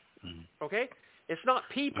 Okay? It's not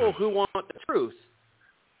people who want the truth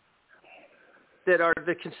that are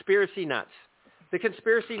the conspiracy nuts. The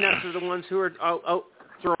conspiracy nuts are the ones who are out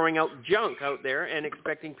throwing out junk out there and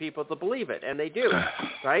expecting people to believe it, and they do,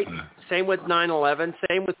 right? Same with 9/11,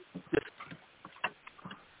 same with this.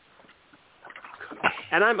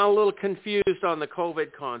 And I'm a little confused on the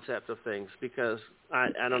COVID concept of things because I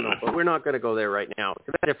don't know, but we're not going to go there right now. It's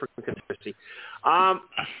a different conspiracy.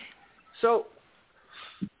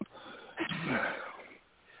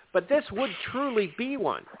 But this would truly be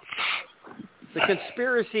one. The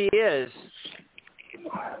conspiracy is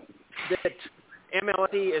that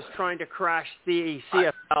MLSE is trying to crash the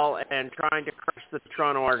CFL and trying to crush the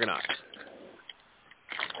Toronto Argonauts.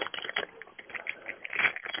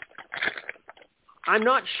 I'm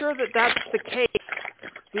not sure that that's the case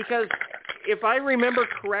because if I remember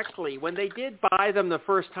correctly, when they did buy them the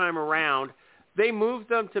first time around, they moved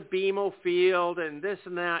them to BMO Field and this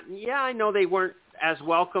and that. And yeah, I know they weren't as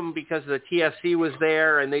welcome because the TFC was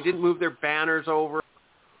there and they didn't move their banners over.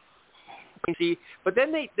 But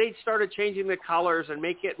then they started changing the colors and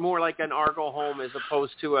make it more like an Argo home as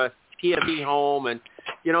opposed to a TFC home. And,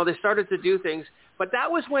 they started to do things. But that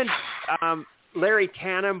was when Larry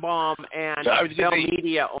Tannenbaum and Bell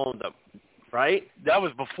Media owned them, right? That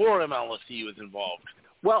was before MLSE was involved.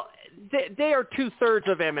 Well, they are 2/3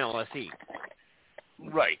 of MLSE.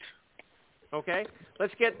 Right. Okay?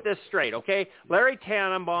 Let's get this straight, okay? Larry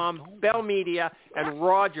Tannenbaum, Bell Media, and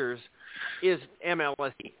Rogers is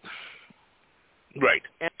MLSE. Right.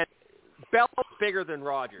 And Bell's bigger than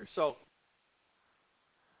Rogers. So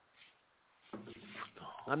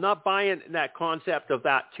I'm not buying that concept of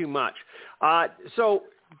that too much. So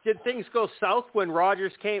did things go south when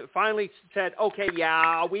Rogers finally said, okay,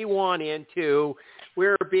 yeah, we want in too.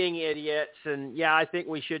 We're being idiots, and yeah, I think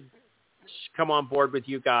we should come on board with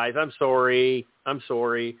you guys. I'm sorry.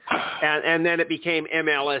 And then it became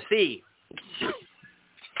MLSE.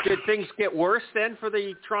 Did things get worse then for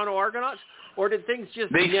the Toronto Argonauts, or did things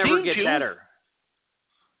just never get better?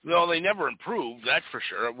 No, they never improved, that's for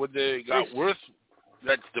sure. Would they got worse?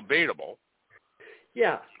 That's debatable.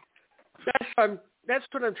 Yeah. That's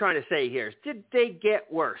what I'm trying to say here. Did they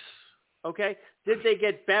get worse? Okay? Did they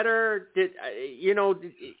get better? Did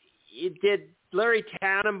Larry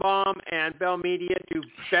Tannenbaum and Bell Media do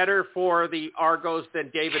better for the Argos than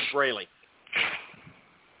David Braley?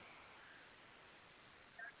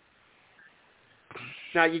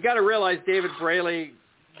 Now, you got to realize David Braley,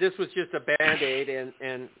 this was just a Band-Aid,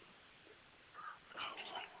 and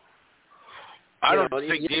I don't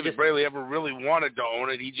think David Braley ever really wanted to own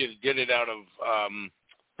it. He just did it out of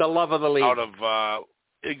the love of the league.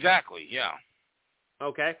 Exactly, yeah.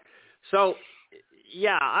 Okay. So,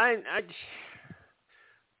 yeah,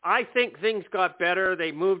 I think things got better.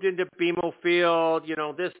 They moved into BMO Field,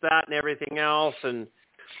 this, that, and everything else,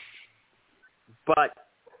 but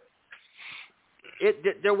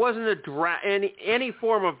there wasn't any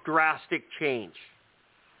form of drastic change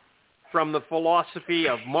from the philosophy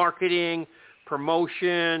of marketing,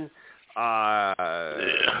 promotion,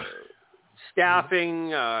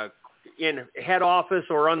 staffing in head office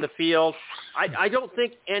or on the field. I don't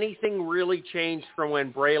think anything really changed from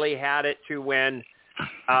when Braley had it to when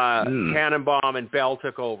Tannenbaum and Bell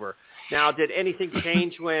took over. Now, did anything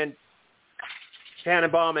change when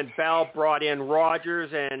Tannenbaum and Bell brought in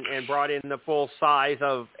Rogers and brought in the full size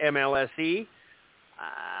of MLSE?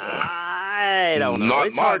 I don't know.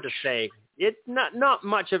 It's hard to say. It's not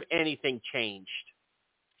much of anything changed.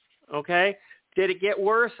 Okay? Did it get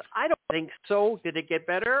worse? I don't think so. Did it get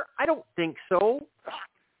better? I don't think so.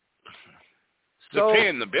 They're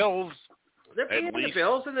paying the bills. They're paying the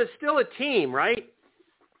bills, and there's still a team, right?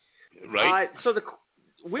 Right. So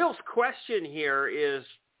Will's question here is,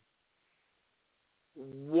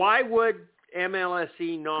 why would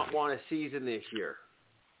MLSE not want a season this year?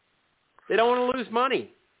 They don't want to lose money.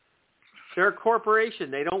 They're a corporation.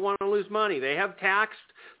 They don't want to lose money. They have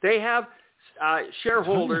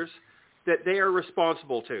shareholders that they are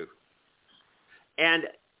responsible to. And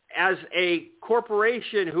as a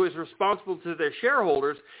corporation who is responsible to their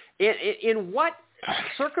shareholders, in what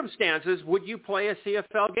circumstances would you play a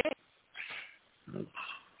CFL game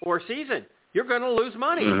or season? You're going to lose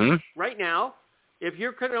money. Mm-hmm. Right now, if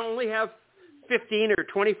you can only have 15 or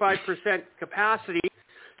 25% capacity,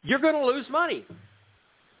 you're going to lose money.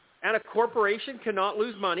 And a corporation cannot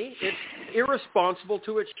lose money. It's irresponsible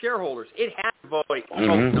to its shareholders. It had to vote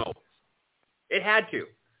no. It had to.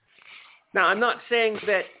 Now, I'm not saying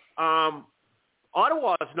that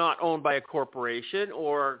Ottawa is not owned by a corporation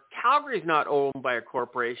or Calgary is not owned by a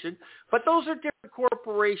corporation, but those are different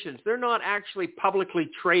corporations. They're not actually publicly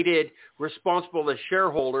traded, responsible to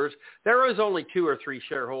shareholders. There is only 2 or 3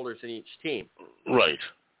 shareholders in each team. Right.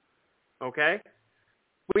 Okay?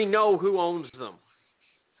 We know who owns them.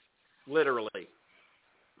 Literally.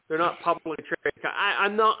 They're not publicly traded.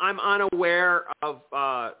 I'm unaware of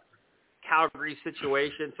Calgary's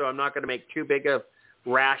situation, so I'm not going to make too big of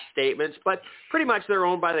rash statements, but pretty much they're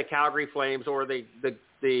owned by the Calgary Flames or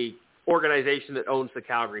the organization that owns the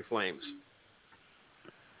Calgary Flames.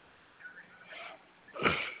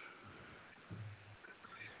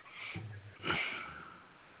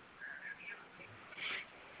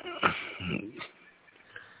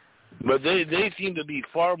 But they seem to be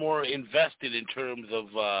far more invested in terms of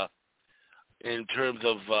the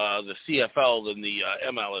CFL than the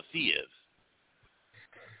MLSE is.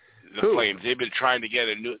 The Flames. They've been trying to get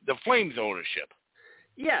the Flames ownership.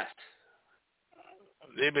 Yes.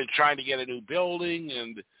 They've been trying to get a new building,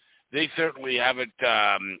 and they certainly haven't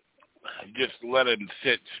just let it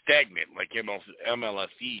sit stagnant like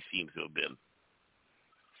MLSE seems to have been.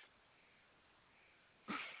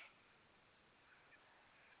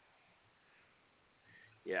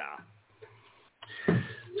 Yeah.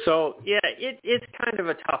 So yeah, it's kind of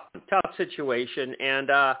a tough situation, and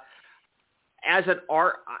as an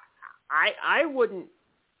art, I wouldn't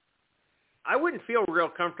feel real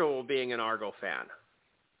comfortable being an Argo fan.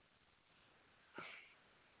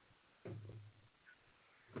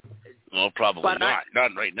 Well, probably not.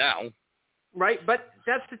 Not right now. Right, but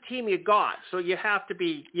that's the team you got, so you have to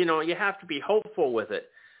be hopeful with it,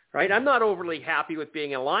 right? I'm not overly happy with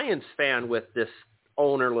being a Lions fan with this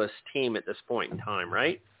ownerless team at this point in time,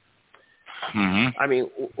 right? Mm-hmm. I mean,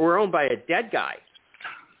 we're owned by a dead guy.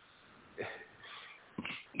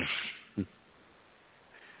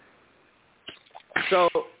 So,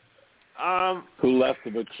 who left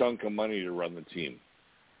him a chunk of money to run the team?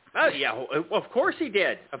 Oh yeah, of course he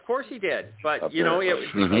did. Of course he did. But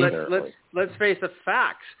Apparently. let's face the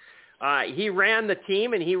facts. He ran the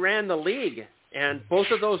team and he ran the league, and both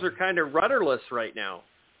of those are kind of rudderless right now.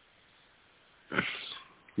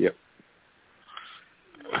 Yep.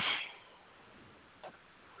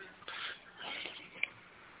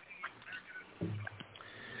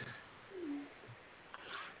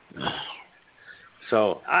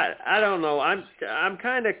 So I don't know. I'm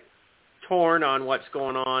kind of torn on what's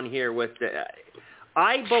going on here with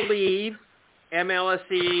I believe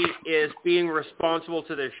MLSE is being responsible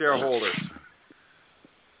to their shareholders.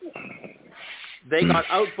 They got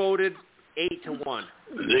outvoted 8-1.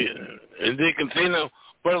 And they can say no,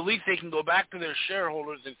 but at least they can go back to their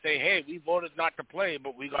shareholders and say, hey, we voted not to play,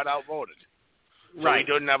 but we got outvoted. So Right.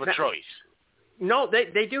 we didn't have a choice. No,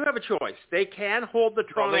 they do have a choice. They can hold the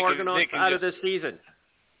Toronto Argonauts out of this season.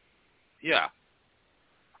 Yeah.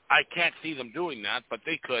 I can't see them doing that, but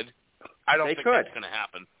they could. I don't think that's going to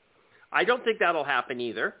happen. I don't think that'll happen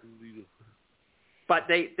either. But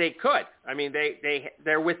they could. I mean,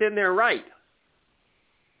 they're within their right.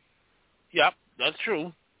 Yep, that's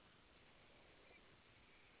true.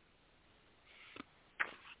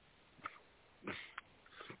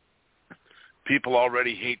 People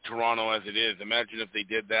already hate Toronto as it is. Imagine if they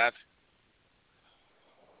did that.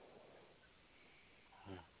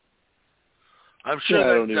 I'm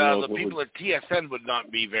sure that the people at TSN would not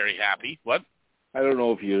be very happy. What? I don't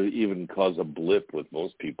know if you even cause a blip with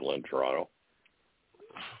most people in Toronto.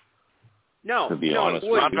 No, to be honest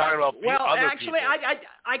with you. I'm talking about other actually, people.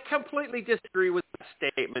 I completely disagree with that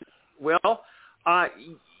statement. Will,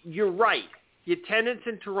 you're right. The attendance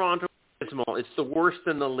in Toronto is dismal. It's the worst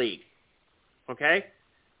in the league. Okay?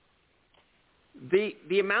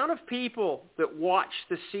 The amount of people that watch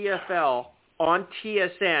the CFL on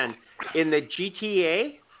TSN in the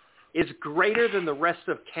GTA is greater than the rest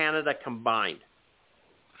of Canada combined.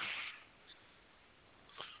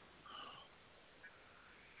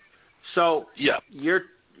 So your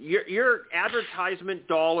advertisement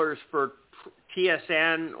dollars for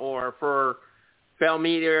TSN or for Bell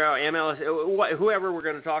Media or MLS, whoever we're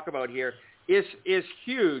going to talk about here, is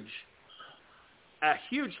huge. A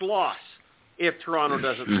huge loss if Toronto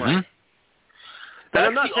doesn't play. And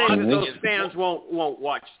I'm not saying that those fans won't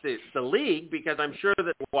watch the league, because I'm sure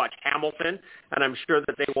that they watch Hamilton and I'm sure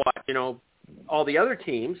that they watch, all the other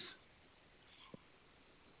teams.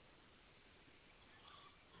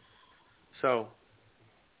 So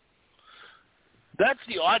that's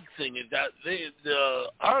the odd thing, is that the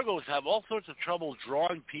Argos have all sorts of trouble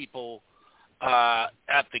drawing people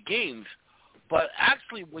at the games. But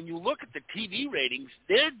actually, when you look at the TV ratings,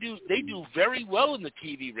 they do very well in the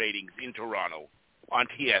TV ratings in Toronto on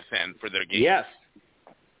TSN for their games. Yes.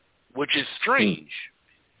 Which is strange.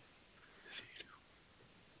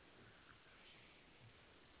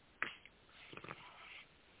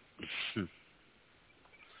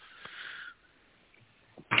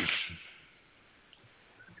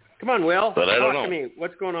 Come on, Will. But I don't know. Talk to me.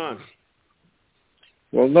 What's going on?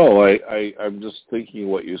 Well, no, I'm just thinking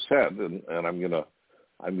what you said, and I'm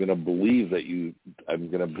gonna believe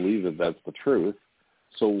that that's the truth.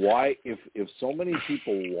 So why, if so many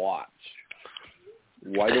people watch,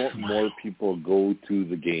 why don't more people go to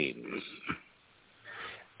the games?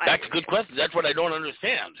 That's a good question. That's what I don't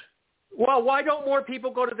understand. Well, why don't more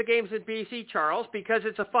people go to the games in BC, Charles? Because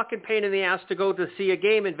it's a fucking pain in the ass to go to see a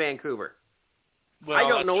game in Vancouver. Well, I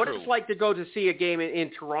don't know what true. it's like to go to see a game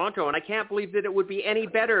in Toronto, and I can't believe that it would be any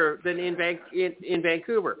better than in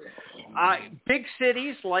Vancouver. Big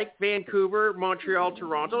cities like Vancouver, Montreal,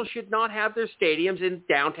 Toronto should not have their stadiums in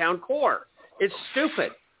downtown core. It's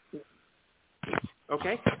stupid.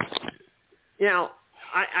 Okay? Now,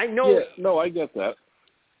 I know... Yeah, no, I get that.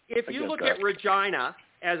 If you look at Regina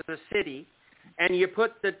as a city, and you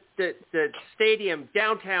put the stadium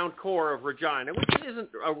downtown core of Regina, which isn't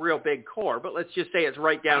a real big core, but let's just say it's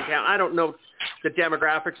right downtown. I don't know the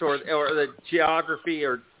demographics or the geography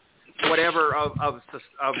or whatever of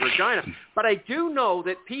Regina, but I do know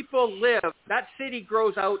that that city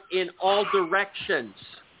grows out in all directions.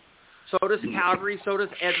 So does Calgary, so does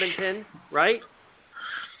Edmonton, right?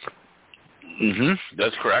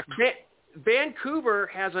 That's correct. Vancouver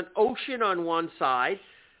has an ocean on one side,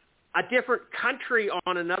 a different country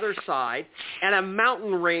on another side, and a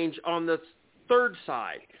mountain range on the third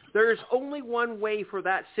side. There's only one way for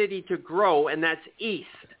that city to grow, and that's east.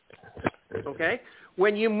 Okay?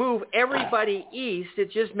 When you move everybody east,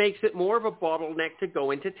 it just makes it more of a bottleneck to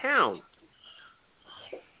go into town,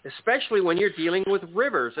 especially when you're dealing with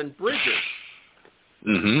rivers and bridges.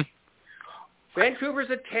 Vancouver's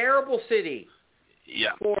a terrible city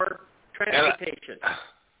for transportation.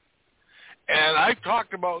 And I've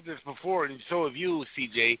talked about this before, and so have you,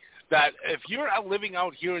 CJ, that if you're living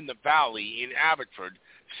out here in the valley in Abbotsford,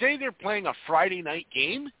 say they're playing a Friday night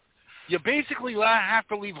game, you basically have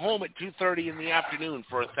to leave home at 2:30 in the afternoon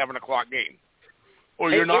for a 7 o'clock game,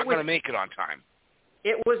 or you're not going to make it on time.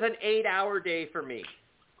 It was an 8-hour day for me.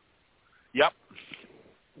 Yep.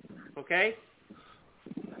 Okay?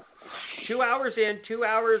 2 hours in, 2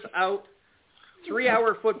 hours out,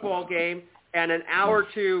 3-hour football game, and an hour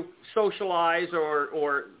to socialize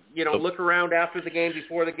or look around after the game,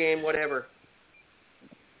 before the game, whatever.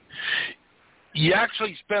 You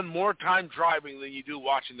actually spend more time driving than you do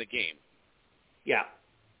watching the game. Yeah.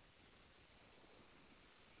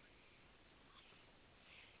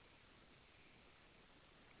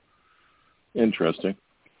 Interesting.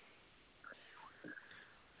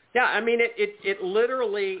 Yeah, I mean, it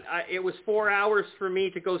literally, it was 4 hours for me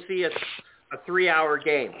to go see a 3-hour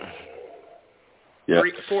game. Yeah.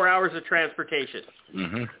 4 hours of transportation.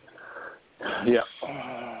 Mm-hmm. Yeah.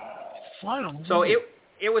 So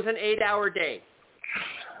it was an 8-hour day.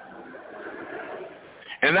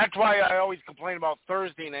 And that's why I always complain about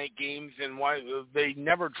Thursday night games and why they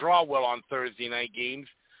never draw well on Thursday night games,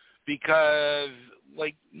 because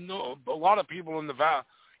a lot of people in the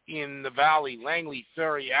valley, Langley,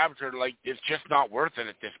 Surrey, Abbotsford, it's just not worth it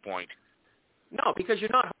at this point. No, because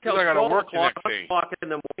you're not until I got to 12 work the o'clock next day. in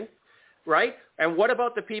the morning, right? And what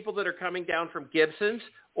about the people that are coming down from Gibson's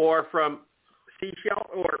or from Seashell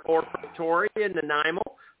or from Victoria and Nanaimo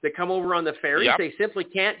that come over on the ferries? Yep. They simply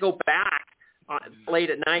can't go back late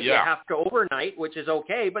at night. Yeah. You have to overnight, which is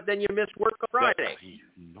okay, but then you miss work on Friday.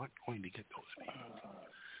 You're not going to get those people.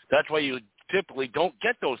 That's why you typically don't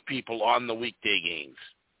get those people on the weekday games.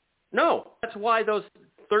 No, that's why those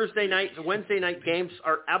Thursday night and Wednesday night games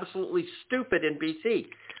are absolutely stupid in BC.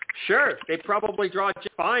 Sure, they probably draw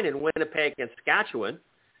just fine in Winnipeg and Saskatchewan.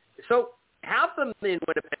 So have them in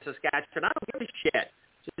Winnipeg and Saskatchewan. I don't give a shit.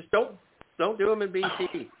 Just don't do them in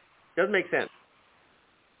BC. Doesn't make sense.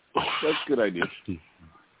 That's a good idea.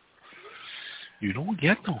 You don't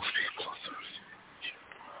get those people.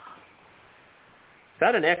 Is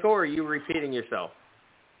that an echo, or are you repeating yourself?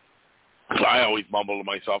 I always mumble to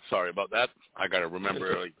myself. Sorry about that. I got to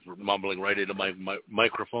remember mumbling right into my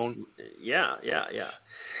microphone. Yeah.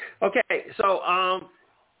 Okay, so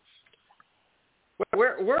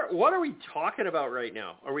what are we talking about right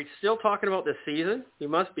now? Are we still talking about this season? We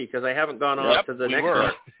must be, because I haven't gone on to the next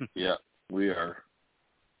one. Yeah, we are.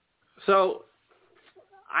 So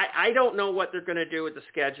I don't know what they're going to do with the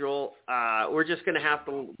schedule. We're just going to have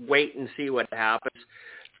to wait and see what happens.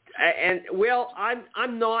 And, Will,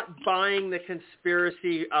 I'm not buying the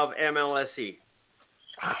conspiracy of MLSE.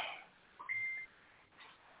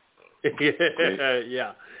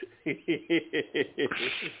 Yeah.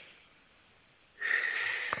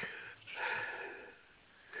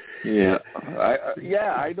 Yeah,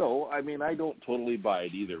 I know. I mean, I don't totally buy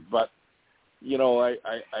it either, but I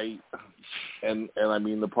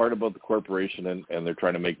mean, the part about the corporation and they're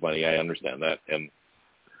trying to make money, I understand that, and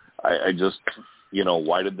I just,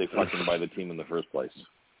 why did they fucking buy the team in the first place?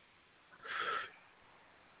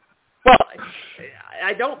 Well,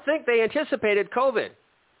 I don't think they anticipated COVID.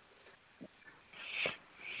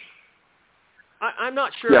 I'm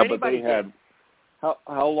not sure anybody but they had. did.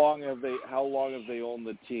 How long have they owned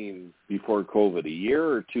the team before COVID? A year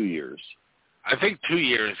or 2 years? I think 2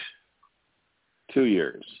 years. 2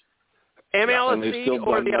 years. MLSE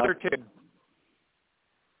or the other two?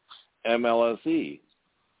 MLSE.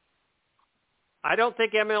 I don't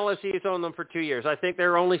think MLSE has owned them for 2 years. I think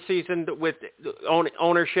their only season with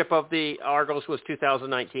ownership of the Argos was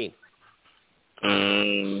 2019. Let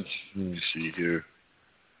me see here.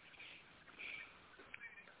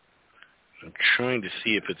 I'm trying to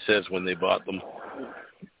see if it says when they bought them.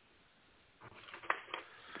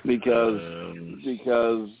 Because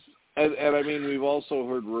and I mean, we've also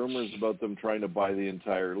heard rumors about them trying to buy the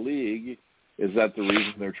entire league. Is that the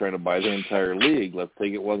reason they're trying to buy the entire league? Let's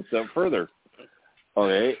take it one step further.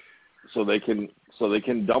 Okay, so they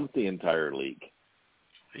can dump the entire league.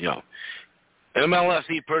 Yeah.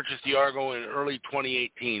 MLSE purchased the Argo in early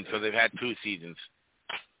 2018, so they've had 2 seasons.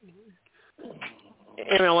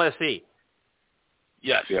 MLSE.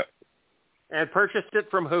 Yes. Yeah. And purchased it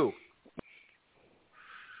from who?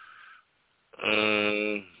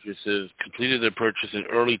 This is completed their purchase in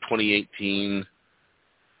early 2018.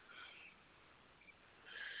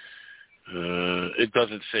 It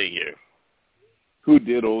doesn't say here. Who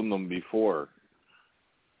did own them before?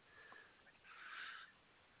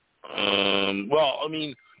 Well, I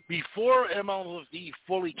mean, before MLSE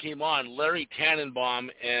fully came on, Larry Tannenbaum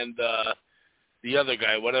and the other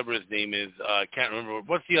guy, whatever his name is, can't remember.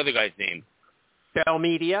 What's the other guy's name? Bell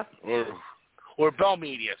Media. Or Bell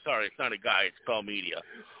Media. Sorry, it's not a guy. It's Bell Media.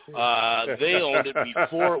 They owned it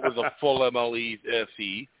before it was a full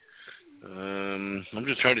MLSE. I'm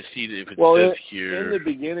just trying to see if it says here. In the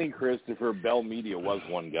beginning, Christopher, Bell Media was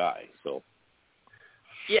one guy. So.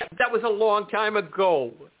 Yeah, that was a long time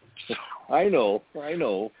ago. I know.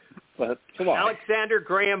 But come on. Alexander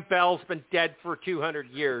Graham Bell's been dead for 200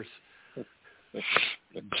 years.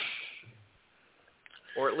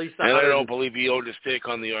 Or at least 100. And I don't believe he owned a stake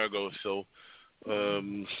on the Argos, so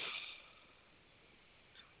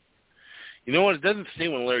You know what? It doesn't say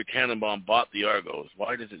when Larry Tannenbaum bought the Argos.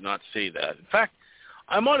 Why does it not say that? In fact,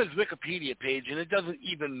 I'm on his Wikipedia page, and it doesn't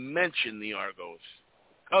even mention the Argos.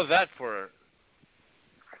 How's that for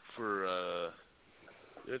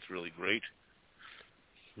that's really great.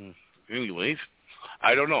 Anyways,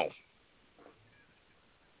 I don't know.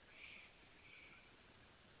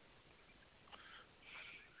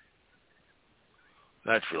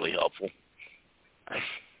 That's really helpful.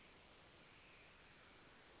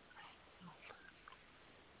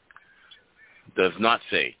 Does not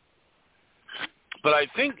say. But I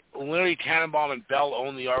think Larry Tannenbaum and Bell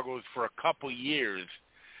owned the Argos for a couple years,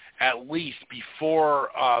 at least, before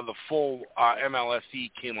the full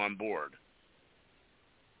MLSE came on board.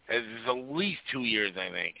 It was at least 2 years, I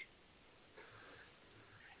think.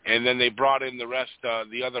 And then they brought in the rest,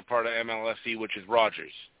 the other part of MLSE, which is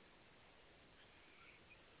Rogers,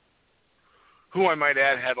 who I might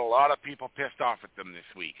add had a lot of people pissed off at them this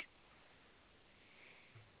week.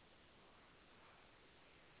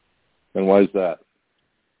 And why is that?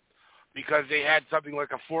 Because they had something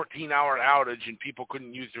like a 14-hour outage and people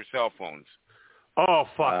couldn't use their cell phones. Oh,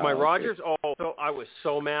 fuck. My okay. Rogers, I was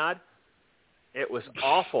so mad. It was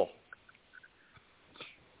awful.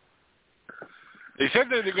 They said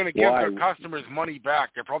that they're going to give their customers money back.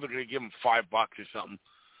 They're probably going to give them $5 or something.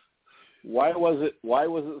 Why was it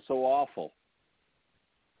so awful?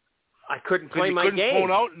 I couldn't play my game. You couldn't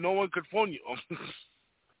phone out, and no one could phone you.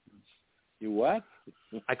 You what?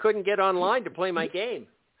 I couldn't get online to play my game.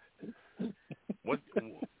 What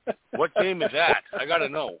game is that? I got to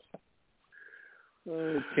know.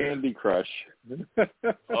 Oh, Candy Crush.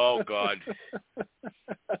 Oh, God.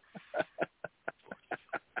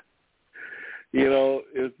 You know,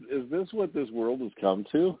 is this what this world has come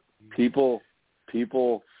to? People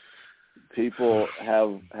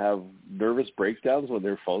have nervous breakdowns when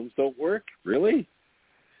their phones don't work? Really?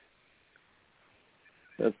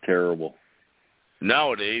 That's terrible.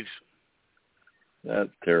 Nowadays.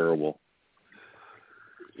 That's terrible.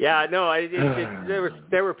 Yeah, no,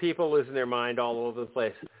 there were people losing their mind all over the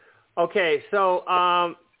place. Okay,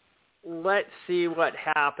 so let's see what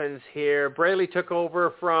happens here. Braley took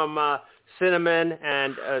over from Cinnamon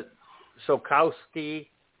and Sokowski.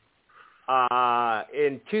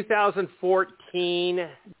 In 2014,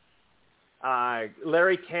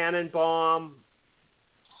 Larry Tannenbaum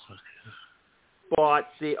bought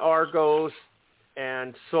the Argos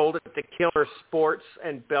and sold it to Kilmer Sports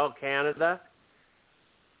and Bell Canada,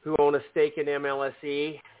 who own a stake in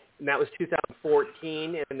MLSE, and that was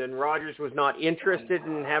 2014. And then Rogers was not interested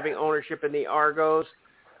in having ownership in the Argos,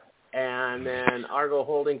 and then Argo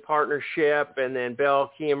Holding Partnership, and then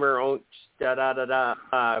Bell Kilmer owned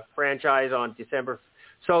franchise on December.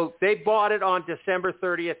 So they bought it on December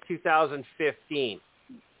 30th, 2015,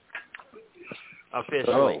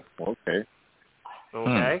 officially. Oh, okay.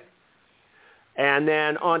 Okay. And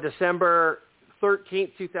then on December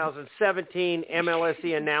 13th, 2017,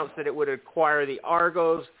 MLSE announced that it would acquire the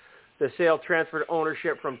Argos. The sale transferred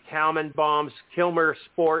ownership from Tannenbaum's Kilmer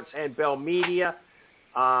Sports and Bell Media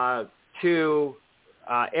to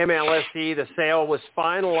MLSE. The sale was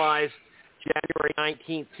finalized January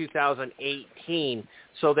 19th, 2018.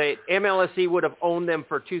 So MLSE would have owned them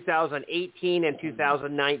for 2018 and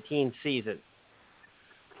 2019 season.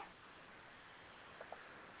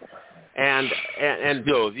 And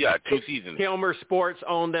so, yeah, 2 seasons. Kilmer Sports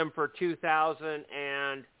owned them for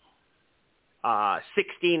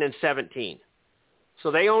 2016 and 17.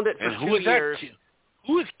 So they owned it for 2 years.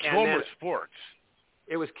 Who is Kilmer Sports?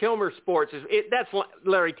 It was Kilmer Sports. That's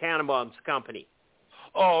Larry Tannenbaum's company.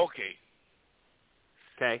 Oh, okay.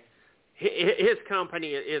 Okay. His company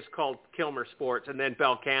is called Kilmer Sports, and then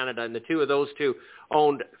Bell Canada, and the two of those two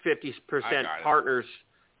owned 50% partners,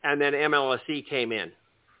 and then MLSE came in.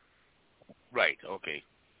 Right. Okay.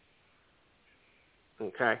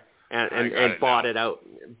 Okay. And bought that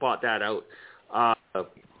out.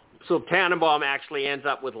 So Tannenbaum actually ends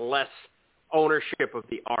up with less ownership of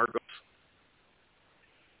the Argos.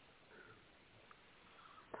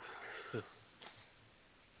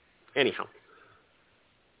 Anyhow.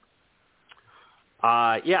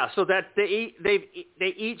 So that they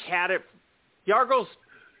each had it. The Argos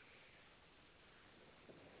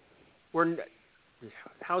were.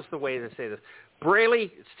 How's the way to say this?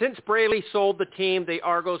 Since Braley sold the team, the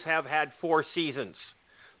Argos have had 4 seasons.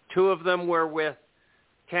 2 of them were with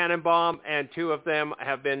Tannenbaum, and 2 of them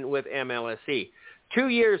have been with MLSE. 2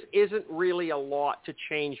 years isn't really a lot to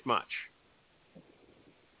change much,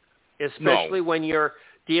 especially when you're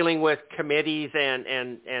dealing with committees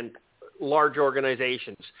and large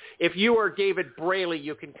organizations. If you are David Braley,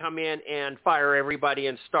 you can come in and fire everybody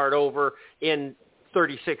and start over in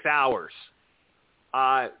 36 hours.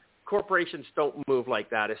 Corporations don't move like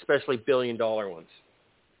that, especially billion-dollar ones.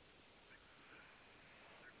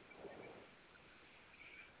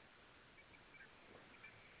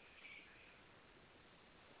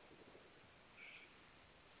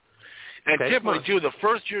 And Okay, typically, too, the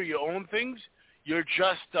first year you own things, you're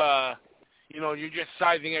just, you're just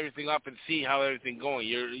sizing everything up and see how everything's going.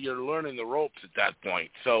 You're learning the ropes at that point.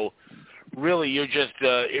 So, really, you're just,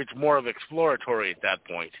 it's more of exploratory at that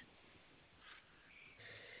point.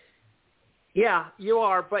 Yeah, you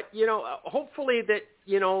are. But, hopefully that,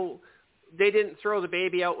 they didn't throw the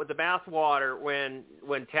baby out with the bathwater when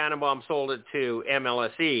Tannenbaum sold it to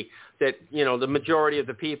MLSE, that, the majority of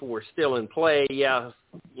the people were still in play. Yeah,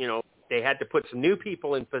 they had to put some new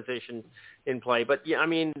people in position in play. But, yeah, I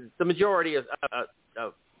mean, the majority of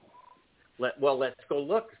let's go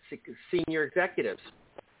look, senior executives.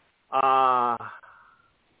 The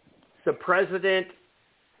president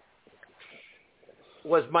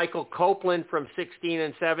was Michael Copeland from 16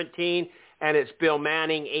 and 17, and it's Bill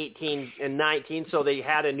Manning 18 and 19. So they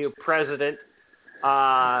had a new president.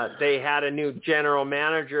 They had a new general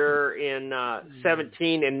manager in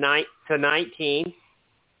 17 and 19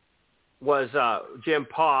 was Jim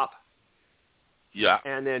Popp. Yeah.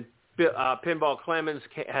 And then Pinball Clemens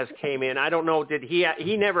has came in. I don't know, did he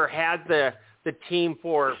never had the team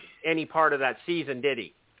for any part of that season, did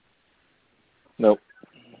he? Nope.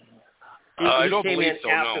 I don't believe so,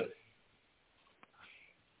 no.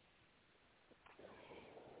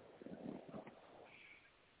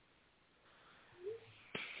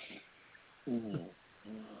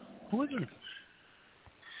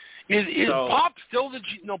 Is Pop still the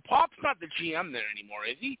No, Pop's not the GM there anymore,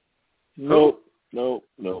 is he? No.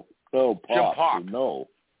 Pop. Jim Pop. No.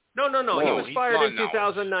 No. He was fired in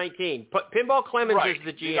 2019. Pinball Clemens is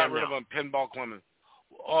the GM They got rid now. of him, Pinball Clemens.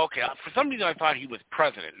 Okay, for some reason I thought he was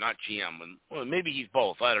president, not GM. Well, maybe he's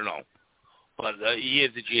both. I don't know. But he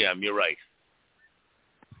is the GM. You're right.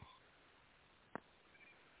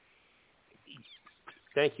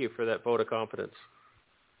 Thank you for that vote of confidence.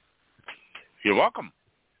 You're welcome.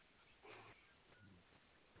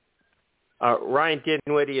 Ryan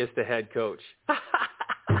Dinwiddie is the head coach.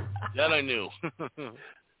 That I knew.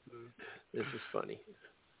 This is funny.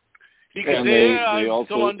 He can say, I'm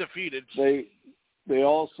still undefeated. They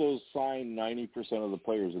also signed 90% of the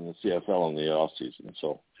players in the CFL in the offseason.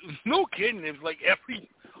 So no kidding. It was like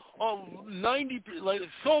 90, like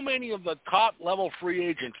so many of the top level free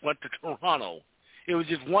agents went to Toronto. It was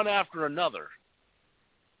just one after another.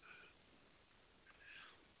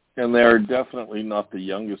 And they're definitely not the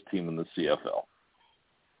youngest team in the CFL.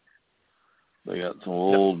 They got some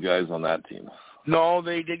old guys on that team. No,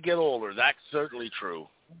 they did get older. That's certainly true.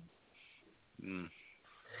 Mm.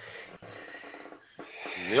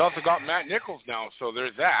 They also got Matt Nichols now, so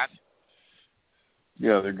there's that.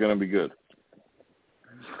 Yeah, they're going to be good.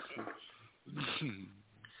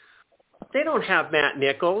 They don't have Matt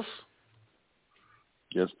Nichols.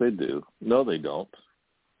 Yes, they do. No, they don't.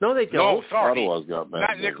 No, they don't. No, sorry. Ottawa's got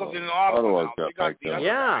Matt Nichols in Ottawa's got back there.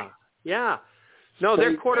 Yeah. No,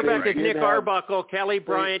 their quarterback is Nick Arbuckle, Kelly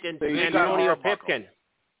Bryant, and Antonio Pipkin.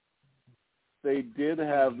 They did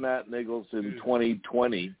have Matt Nichols in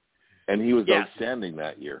 2020, and he was outstanding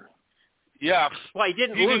that year. Yeah. Well, he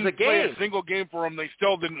didn't lose a game. Play a single game for him. They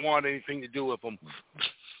still didn't want anything to do with him.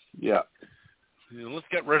 Yeah. Let's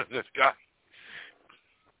get rid of this guy.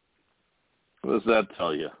 What does that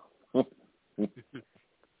tell you?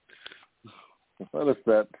 What does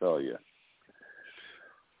that tell you?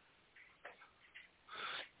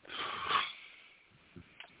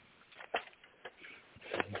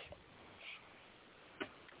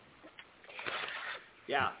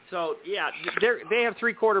 Yeah. So they have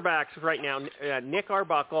three quarterbacks right now: Nick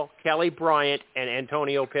Arbuckle, Kelly Bryant, and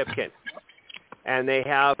Antonio Pipkin, and they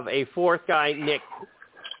have a fourth guy, Nick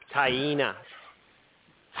Taiano.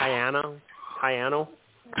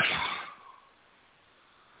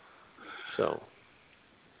 So,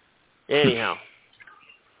 anyhow,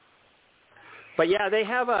 but yeah, they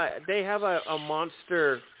have a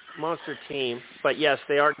monster team. But yes,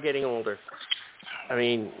 they are getting older. I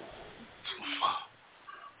mean,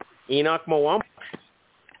 Enoch Mwamba,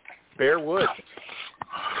 Bear Woods.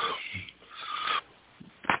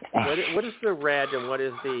 What is the red and what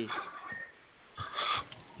is the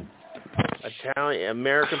Italian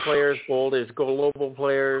American players? Gold is global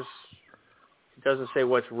players. It doesn't say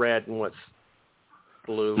what's red and what's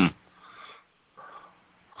blue.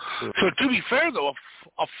 So to be fair, though,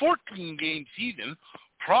 a 14-game season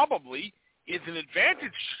probably is an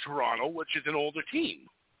advantage to Toronto, which is an older team.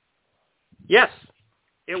 Yes,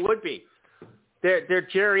 it would be. their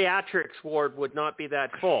geriatrics ward would not be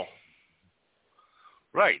that full.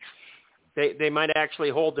 Right. They might actually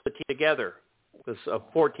hold the team together. Because a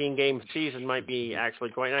 14-game season might be actually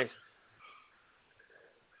quite nice.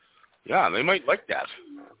 Yeah, they might like that.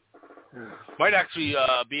 Might actually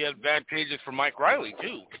be advantageous for Mike Riley,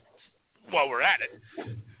 too, while we're at it.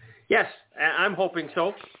 Yes, I'm hoping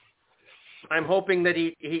so. I'm hoping that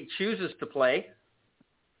he chooses to play.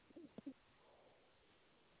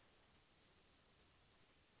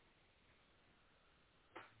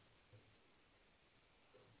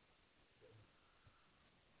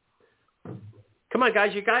 Come on,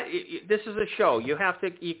 guys! This is a show. You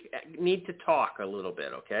need to talk a little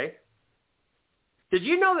bit, okay? Did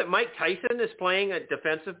you know that Mike Tyson is playing a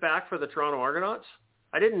defensive back for the Toronto Argonauts?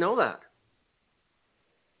 I didn't know that.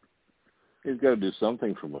 He's got to do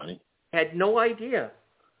something for money. Had no idea.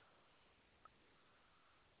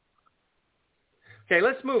 Okay,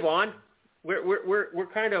 let's move on. We're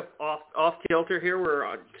kind of off kilter here.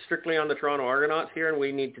 We're strictly on the Toronto Argonauts here, and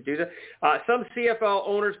we need to do that. Some CFL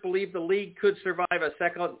owners believe the league could survive a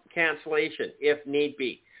second cancellation if need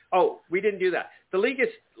be. Oh, we didn't do that. The league is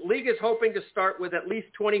hoping to start with at least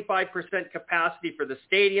 25% capacity for the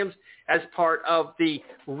stadiums as part of the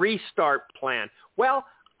restart plan. Well,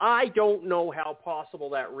 I don't know how possible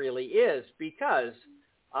that really is because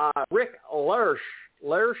Rick Lershall?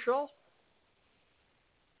 Lershall?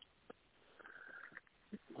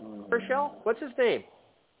 What's his name?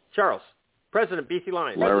 Charles, President, BC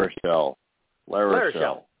Lions. Lershall.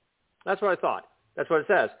 That's what I thought. That's what it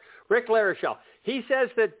says. Rick Lershall. He says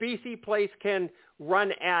that BC Place can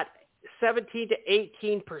run at 17 to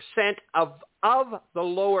 18% of the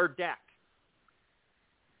lower deck.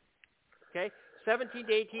 Okay? 17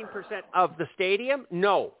 to 18% of the stadium?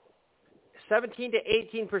 No. 17 to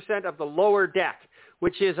 18% of the lower deck,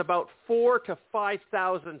 which is about 4,000 to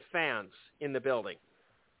 5,000 fans in the building.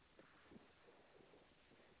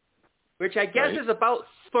 Which I guess is about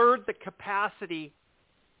third the capacity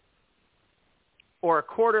or a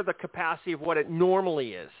quarter the capacity of what it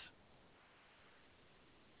normally is.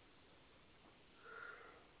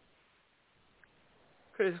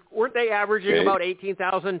 Because weren't they averaging about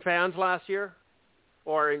 18,000 fans last year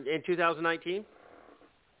or in 2019?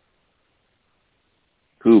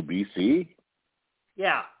 Who, BC?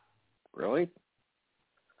 Yeah. Really?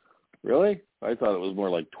 I thought it was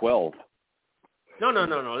more like 12.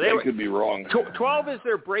 No. They could be wrong. 12 is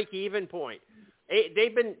their break-even point.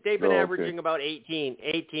 They've been averaging about 18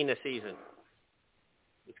 a season.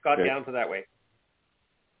 It's got down to that way.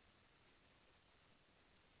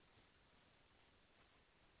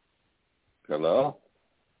 Hello?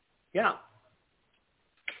 Yeah.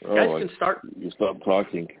 Oh, guys can start. You stop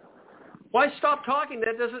talking. Why stop talking?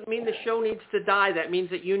 That doesn't mean the show needs to die. That means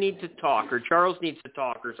that you need to talk or Charles needs to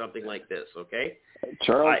talk or something like this, okay?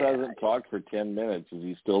 Charles hasn't talked for 10 minutes. Is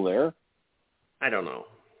he still there? I don't know.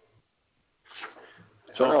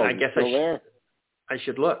 Charles, I guess still there? I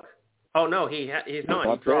should look. Oh, no, he's not.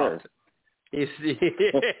 He dropped.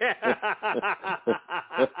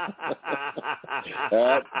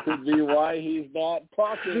 That could be why he's not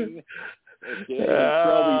talking. Okay, he's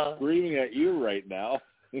probably screaming at you right now.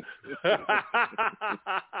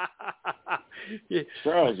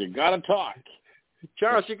 Charles, you gotta talk.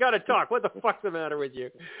 Charles, you gotta talk. What the fuck's the matter with you?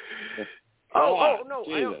 No,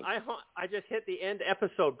 I just hit the end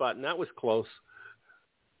episode button. That was close.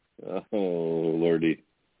 Oh, Lordy.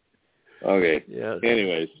 Okay. Yeah.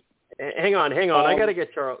 Anyways. Hang on. I gotta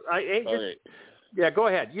get Charles. Yeah, go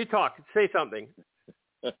ahead. You talk. Say something.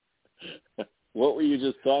 What were you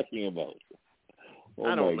just talking about? Oh,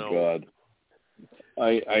 I don't know. God.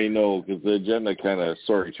 I know, because the agenda kind of,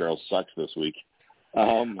 sorry, Charles, sucks this week.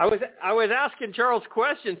 I was asking Charles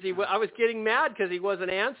questions. I was getting mad because he wasn't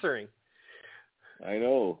answering. I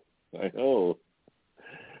know.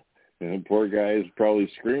 And the poor guy is probably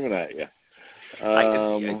screaming at you.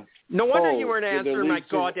 No wonder you weren't answering my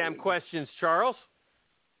goddamn questions, Charles.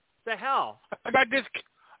 The hell? I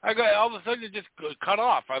got all of a sudden it just cut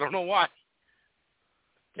off. I don't know why.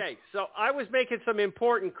 Okay, so I was making some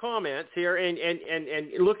important comments here and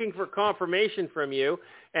looking for confirmation from you,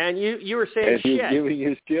 and you were saying shit. And he's giving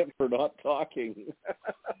you shit for not talking.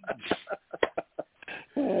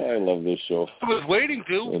 I love this show. I was waiting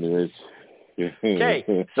to. Anyways. Okay,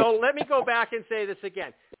 so let me go back and say this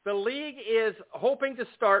again. The league is hoping to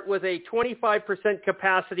start with a 25%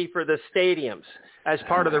 capacity for the stadiums as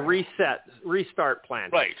part of the restart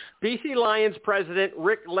plan. Right. BC Lions president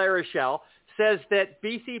Rick Lershall says that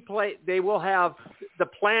the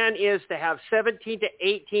plan is to have 17 to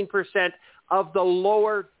 18% of the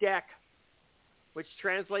lower deck, which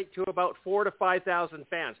translates to about 4,000 to 5,000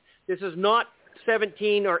 fans. This is not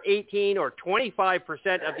 17 or 18 or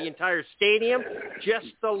 25% of the entire stadium, just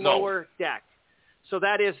the lower deck. So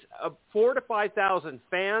that is 4,000 to 5,000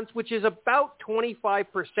 fans, which is about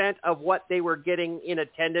 25% of what they were getting in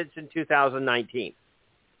attendance in 2019.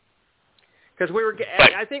 Because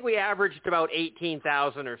I think we averaged about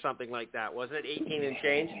 18,000 or something like that, wasn't it? 18 and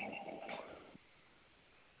change?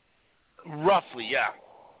 Roughly, yeah.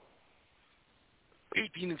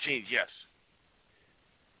 18 and change, yes.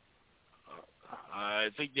 I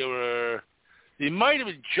think they might have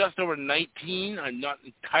been just over 19. I'm not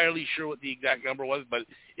entirely sure what the exact number was, but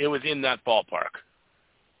it was in that ballpark.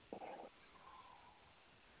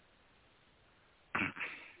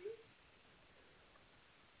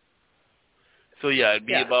 So, yeah, it'd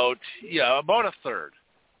be about a third.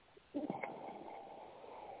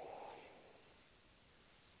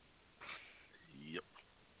 Yep.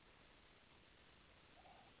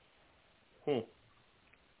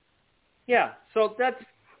 Yeah, so that's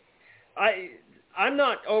I'm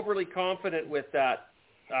not overly confident with that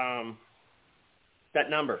that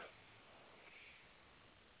number.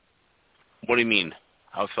 What do you mean?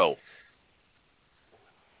 How so?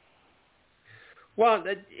 Well,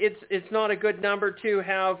 it's not a good number to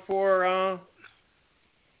have for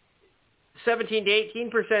 17 to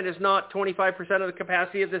 18% is not 25% of the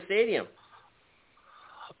capacity of the stadium.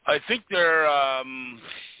 I think they're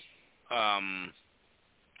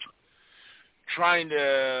trying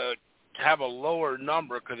to have a lower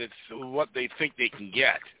number because it's what they think they can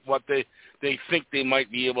get, what they think they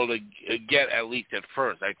might be able to get at least at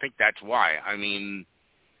first. I think that's why. I mean,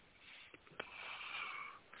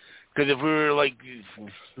 because if we were like,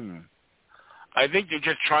 I think they're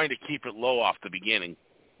just trying to keep it low off the beginning.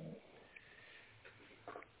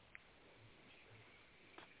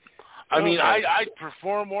 I mean, I'd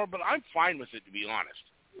prefer more, but I'm fine with it, to be honest.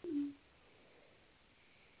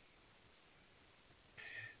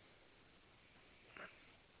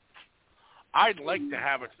 I'd like to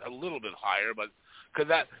have it a little bit higher, but because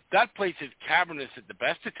that place is cavernous at the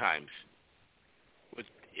best of times. With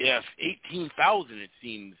 18,000, it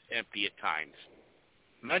seems empty at times.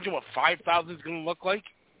 Imagine what 5,000 is going to look like.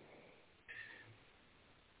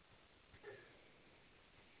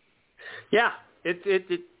 Yeah, it's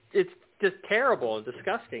just terrible and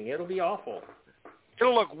disgusting. It'll be awful.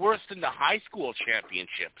 It'll look worse than the high school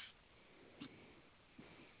championships.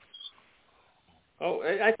 Oh,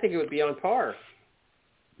 I think it would be on par.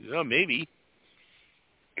 Yeah, maybe.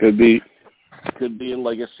 Could be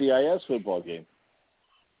like a CIS football game.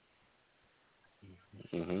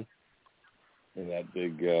 Mm-hmm. In that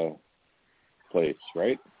big place,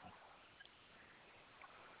 right?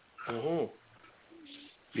 Mm-hmm.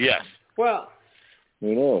 Yes. Well,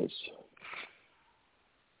 who knows?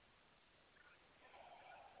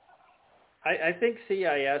 I think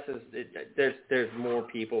CIS there's more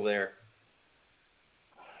people there.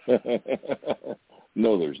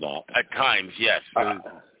 No, there's not. At times, yes.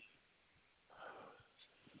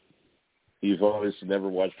 You've obviously never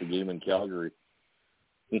watched a game in Calgary.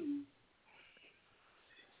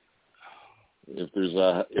 If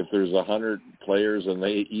there's 100 players and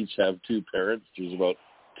they each have two parents, there's about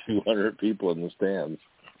 200 people in the stands.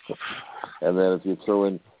 And then if you throw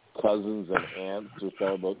in cousins and aunts, there's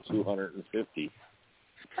about 250.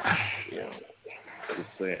 Yeah, just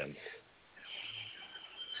saying.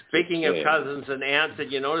 Speaking of cousins and aunts,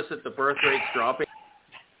 did you notice that the birth rate's dropping?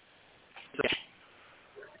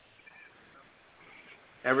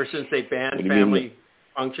 Ever since they banned family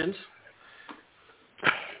functions?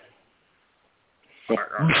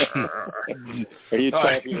 Are you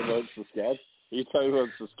talking about Saskatchewan? Are you talking about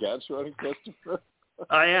Saskatchewan, Christopher?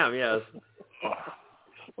 I am, yes.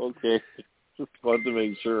 Okay. Just wanted to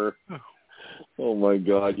make sure. Oh, my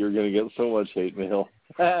God. You're going to get so much hate mail.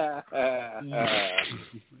 To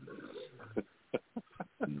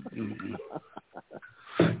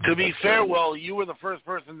be fair, well, you were the first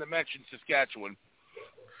person to mention Saskatchewan.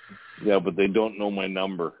 Yeah, but they don't know my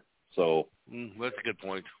number, so that's a good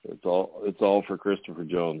point. It's all for Christopher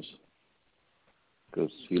Jones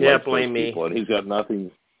because he likes blame those people, and he's got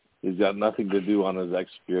nothing to do on his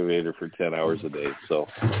excavator for 10 hours a day. So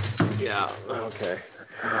yeah, okay.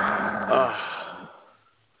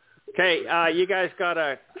 Okay, you guys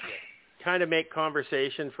gotta kind of make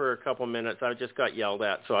conversation for a couple minutes. I just got yelled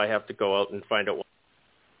at, so I have to go out and find out.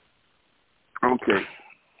 Okay.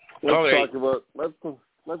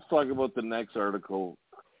 Let's talk about the next article.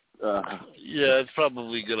 Yeah, it's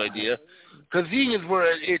probably a good idea. Because seeing as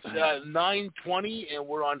it's 9:20 and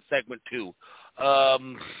we're on segment 2.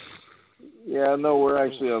 Yeah, no, we're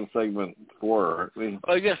actually on segment 4, aren't we?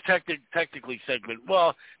 I guess technically segment.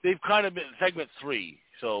 Well, they've kind of been segment 3.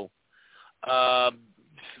 So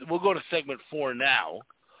we'll go to segment 4 now.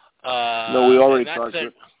 No, we already talked.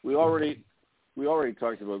 We already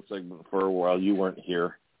talked about segment 4 while you weren't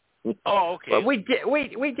here. Oh, okay. Well, we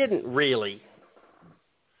didn't really.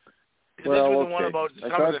 This was the one about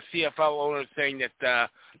some of the CFL owners saying that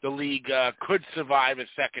the league could survive a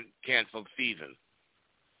second canceled season.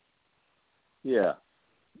 Yeah.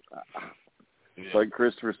 Like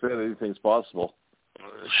Christopher said, anything's possible.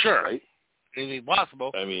 Sure. Right? Anything's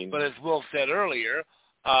possible. I mean, but as Will said earlier,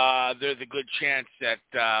 there's a good chance that,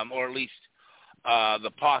 or at least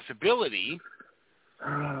the possibility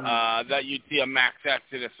that you'd see a max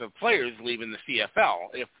exodus of players leaving the CFL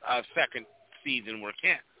if a second season were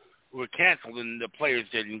canceled and the players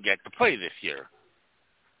didn't get to play this year.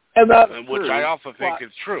 And that's which true, I also think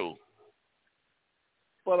is true.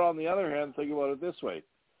 But on the other hand, think about it this way.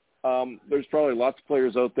 There's probably lots of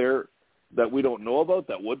players out there that we don't know about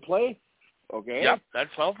that would play. Okay? Yep, that's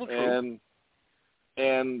also true.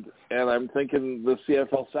 And I'm thinking the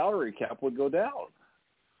CFL salary cap would go down,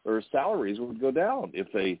 or salaries would go down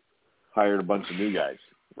if they hired a bunch of new guys,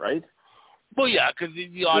 right? Well, yeah, because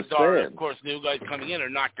the odds are, of course, new guys coming in are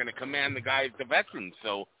not going to command the guys, the veterans.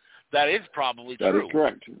 So that is probably true. That is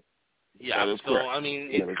correct. Yeah, that is so correct. I mean,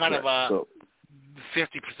 it's kind of a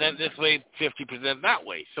 50% this way, 50% that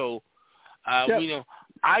way. So, you know,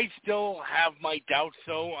 I still have my doubts,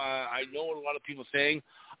 though. I know what a lot of people are saying.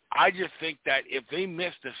 I just think that if they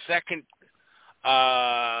missed a second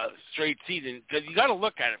straight season, because you got to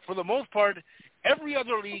look at it. For the most part, every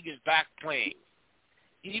other league is back playing.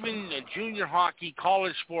 Even junior hockey,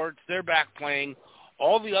 college sports, they're back playing.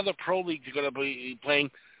 All the other pro leagues are going to be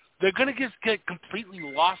playing. They're going to just get completely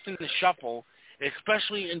lost in the shuffle,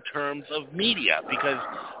 especially in terms of media, because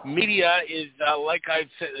media is, like I've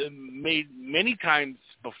said, made many times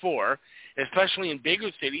before, especially in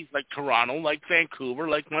bigger cities like Toronto, like Vancouver,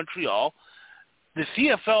 like Montreal. The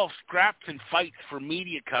CFL scraps and fights for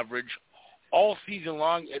media coverage all season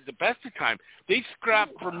long at the best of time. They scrap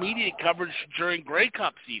for media coverage during Grey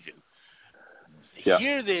Cup season. Yeah.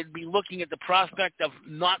 Here they'd be looking at the prospect of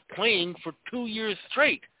not playing for 2 years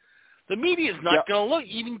straight. The media's not going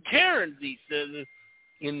to even care in these. They're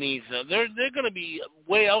going to be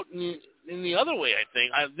way out in the other way. I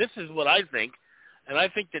think this is what I think, and I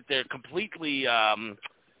think that they're completely.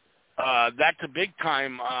 That's a big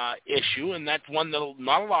time issue, and that's one that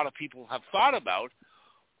not a lot of people have thought about.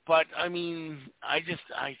 But I mean, I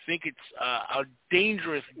think it's a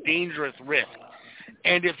dangerous risk.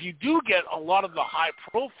 And if you do get a lot of the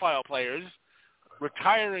high-profile players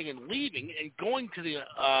retiring and leaving and going to the,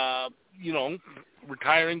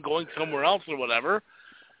 retiring, going somewhere else or whatever,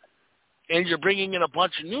 and you're bringing in a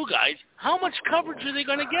bunch of new guys, how much coverage are they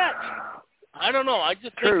going to get? I don't know. I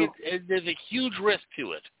just think there's a huge risk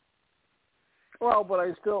to it. Well, but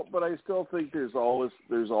I still think there's always.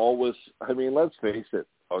 I mean, let's face it.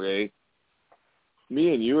 Okay,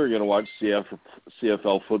 me and you are going to watch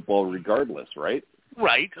CFL football regardless, right?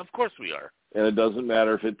 Right, of course we are. And it doesn't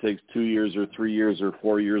matter if it takes 2 years or 3 years or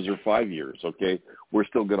 4 years or 5 years, okay? We're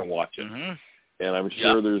still going to watch it. Mm-hmm. And I'm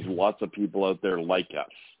sure there's lots of people out there like us,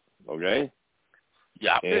 okay?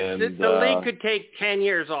 Yeah. And, the league could take 10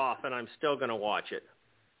 years off, and I'm still going to watch it.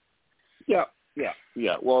 Yeah.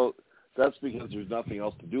 Well, that's because there's nothing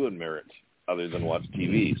else to do in Merritt other than watch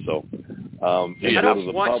TV. So they go to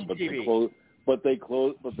the pub, but they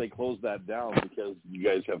close that down because you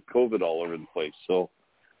guys have COVID all over the place. So,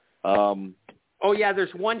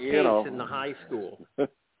 there's one case in the high school.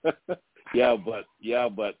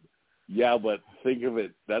 but think of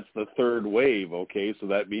it. That's the third wave. Okay, so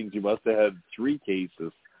that means you must have had 3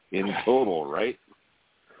 cases in total, right?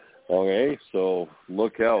 Okay, so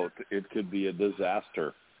look out. It could be a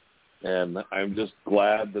disaster. And I'm just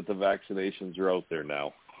glad that the vaccinations are out there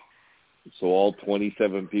now. So all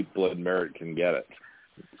 27 people in Merritt can get it.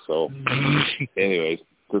 So anyways,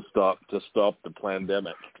 to stop the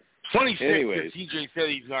pandemic. 26, anyways. TJ said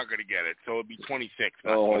he's not going to get it, so it'll be 26,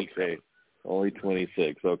 not 27. Okay. Only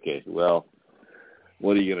 26. Okay. Well,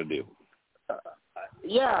 what are you going to do?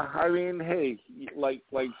 I mean, hey, like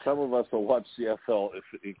some of us will watch CFL if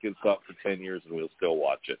it gets up for 10 years and we'll still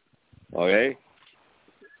watch it. Okay?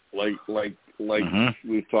 Like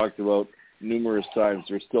we've talked about numerous times,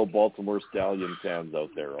 there's still Baltimore Stallion fans out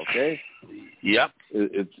there, okay? Yep.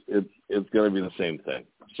 It's going to be the same thing.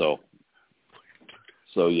 So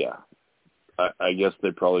yeah. I guess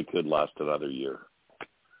they probably could last another year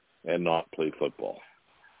and not play football.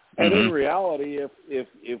 And in reality,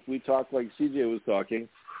 if we talk like CJ was talking,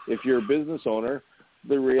 if you're a business owner,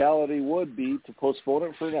 the reality would be to postpone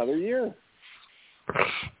it for another year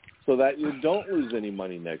so that you don't lose any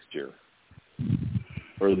money next year.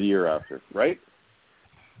 or the year after, right?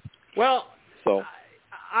 Well, so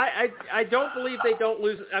I don't believe they don't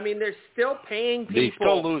lose. I mean, they're still paying people. They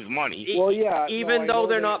still lose money. Well, yeah, even though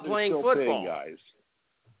they're not playing still football. paying guys.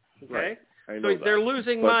 Okay, right. I know so that. they're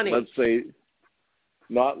losing but money. Let's say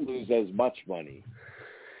not lose as much money.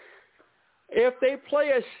 If they play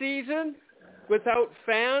a season without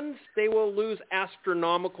fans, they will lose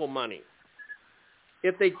astronomical money.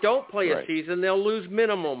 If they don't play a season, they'll lose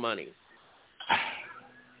minimal money.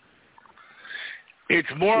 It's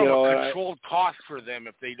more of a controlled cost for them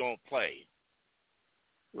if they don't play.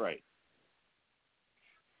 Right.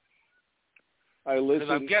 Because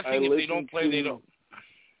I'm guessing if they don't play, they don't.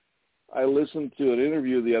 I listened to an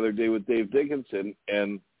interview the other day with Dave Dickinson,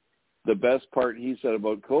 and the best part he said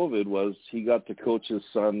about COVID was he got to coach his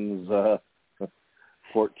son's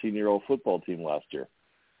 14-year-old football team last year.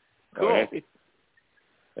 Cool. Right?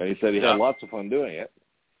 And he said he had lots of fun doing it.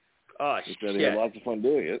 Oh, he said he had lots of fun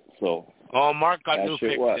doing it. So. Oh, Mark got new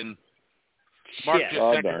picks in. Mark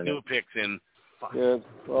just sent new picks in. Yeah,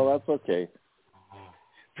 well, that's okay.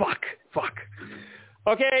 Fuck.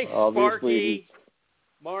 Okay, Sparky.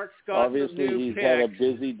 Mark's got some new picks.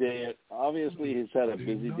 Obviously, he's had a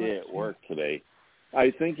busy day at work today.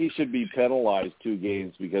 I think he should be penalized 2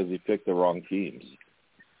 games because he picked the wrong teams.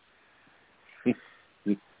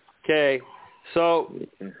 Okay, so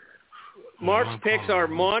Mark's picks are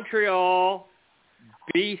Montreal,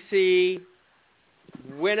 BC,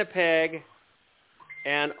 Winnipeg,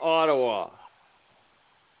 and Ottawa.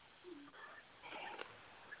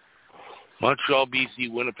 Montreal,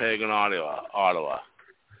 BC, Winnipeg, and Ottawa.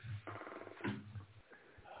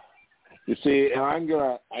 You see, and I'm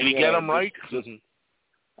gonna. Did you get them right?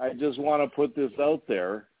 I just want to put this out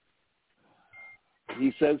there.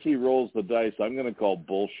 He says he rolls the dice. I'm going to call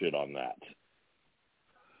bullshit on that.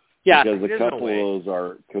 Yeah, because a couple of those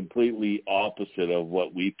are completely opposite of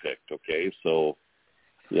what we picked. Okay, so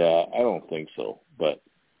yeah, I don't think so. But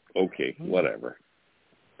okay, whatever.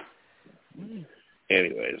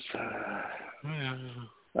 Anyways,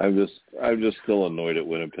 I'm just still annoyed at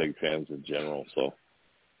Winnipeg fans in general. So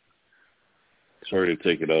sorry to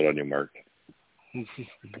take it out on you, Mark.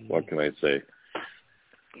 What can I say?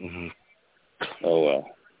 Oh well.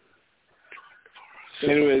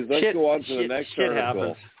 Anyways, let's go on to the next article.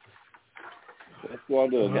 Happens. Let's go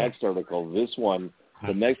on to the next article. This one,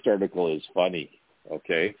 the next article is funny.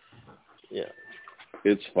 Okay. Yeah.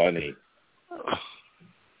 It's funny.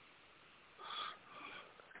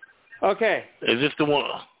 Okay. Is this the one?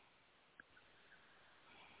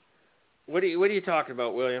 What are you talking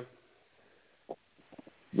about, William?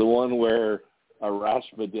 The one where Arash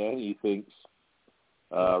Madani thinks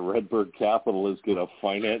Redbird Capital is going to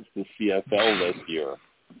finance the CFL this year.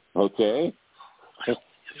 Okay?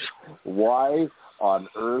 Why on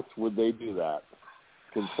earth would they do that?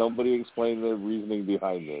 Can somebody explain the reasoning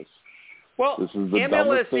behind this? Well, this is the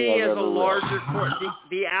MLSE is a larger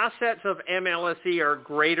the assets of MLSE are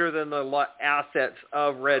greater than the assets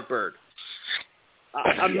of Redbird.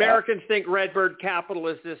 Americans think Redbird Capital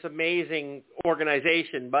is this amazing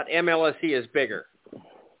organization, but MLSE is bigger.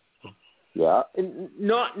 Yeah. And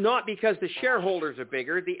not because the shareholders are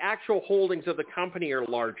bigger. The actual holdings of the company are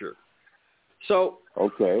larger. So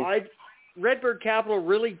Redbird Capital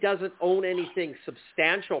really doesn't own anything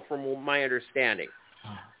substantial from my understanding.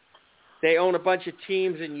 They own a bunch of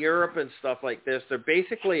teams in Europe and stuff like this. They're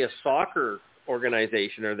basically a soccer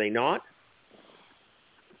organization, are they not?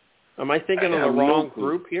 Am I thinking of the wrong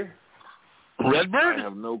group here? Redbird? I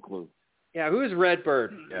have no clue. Yeah, who's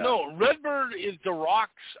Redbird? Yeah. No, Redbird is the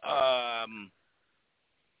Rock's.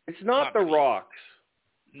 It's not the Rocks.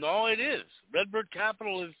 No, it is. Redbird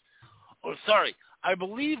Capital is. Oh, sorry. I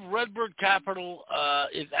believe Redbird Capital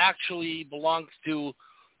is actually belongs to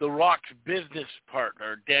the Rock's business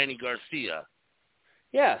partner, Danny Garcia.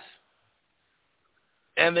 Yes.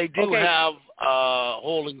 And they do have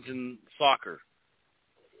holdings in soccer.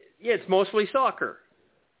 Yeah, it's mostly soccer.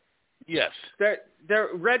 Yes. Their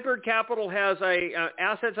Redbird Capital has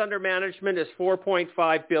assets under management is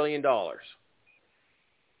 $4.5 billion.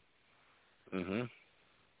 Mm-hmm.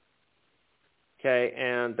 Okay,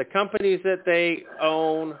 and the companies that they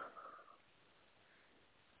own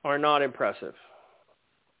are not impressive.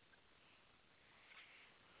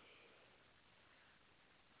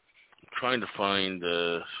 I'm trying to find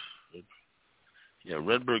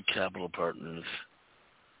Redbird Capital Partners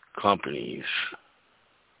companies.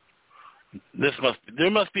 There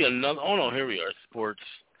must be another. Oh no, here we are. Sports.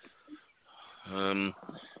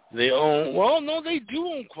 They own. Well, no, they do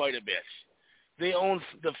own quite a bit. They own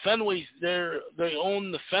the Fenway. They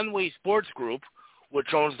own the Fenway Sports Group,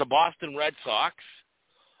 which owns the Boston Red Sox,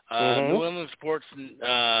 New England Sports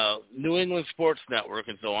Network,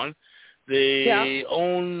 and so on. They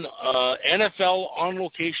own NFL On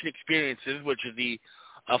Location Experiences, which is the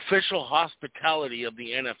official hospitality of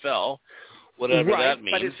the NFL, whatever that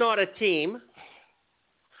means. But it's not a team.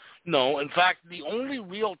 No, in fact, the only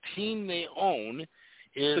real team they own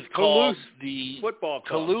is Toulouse called the Football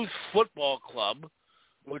Club. Toulouse Football Club,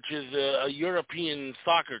 which is a European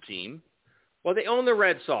soccer team. Well, they own the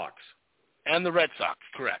Red Sox. And the Red Sox,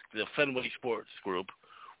 correct. The Fenway Sports Group,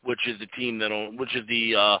 which is the team which is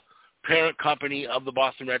the parent company of the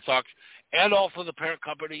Boston Red Sox, and also the parent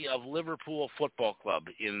company of Liverpool Football Club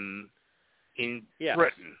in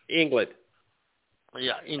Britain, England.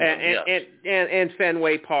 Yeah, England. And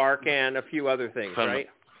Fenway Park and a few other things, right?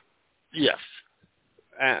 Yes.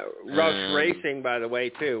 Rush Racing, by the way,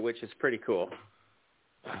 too, which is pretty cool.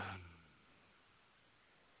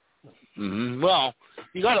 Mm-hmm. Well,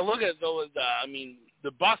 you got to look at it, though.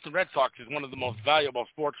 The Boston Red Sox is one of the most valuable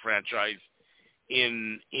sports franchise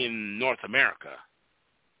in North America.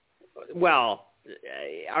 Well,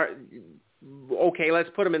 okay, let's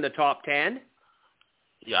put them in the top 10.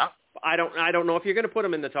 Yeah. I don't know if you're going to put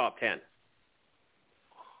them in the top 10.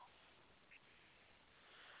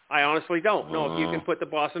 I honestly don't know if you can put the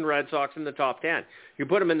Boston Red Sox in the top 10. You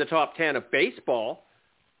put them in the top 10 of baseball,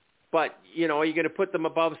 but, are you going to put them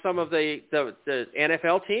above some of the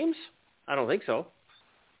NFL teams? I don't think so.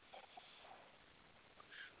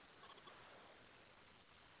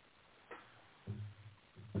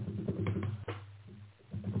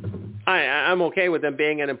 I'm okay with them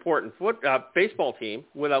being an important baseball team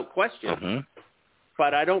without question. Mm-hmm.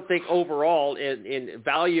 But I don't think overall in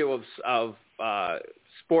value of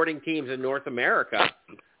sporting teams in North America,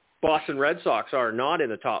 Boston Red Sox are not in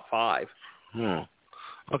the top 5.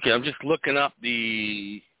 Okay, I'm just looking up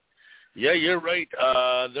the. Yeah, you're right.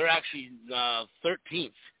 They're actually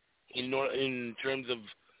 13th in terms of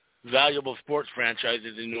valuable sports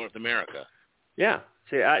franchises in North America. Yeah.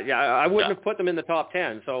 See, I wouldn't have put them in the top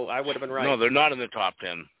 10, so I would have been right. No, they're not in the top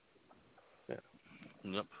 10. Yeah.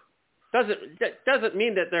 Yep. Doesn't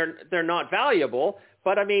mean that they're not valuable,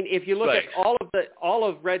 but I mean, if you look at all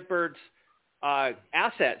of Redbird's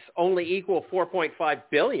assets only equal $4.5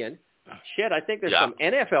 billion. Shit, I think there's some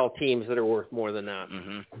NFL teams that are worth more than that.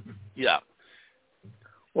 Mm-hmm. Yeah.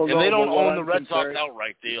 Well, and they don't own the Red Sox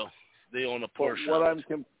outright. They own a portion.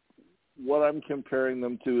 What I'm comparing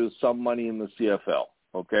them to is some money in the CFL.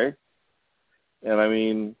 Okay, and I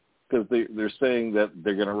mean, because they're saying that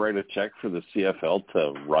they're going to write a check for the CFL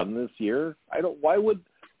to run this year. Why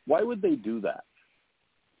would they do that?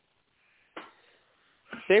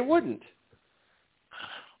 They wouldn't.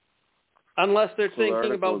 Unless they're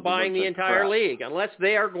thinking about buying the entire league. Unless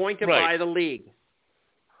they are going to buy the league.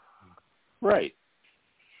 Right.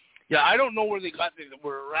 Yeah, I don't know where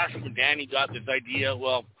Rashford Danny got this idea.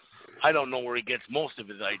 Well, I don't know where he gets most of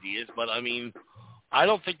his ideas, but I mean, I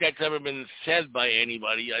don't think that's ever been said by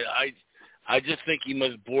anybody. I just think he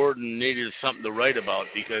must bored and needed something to write about,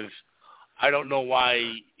 because I don't know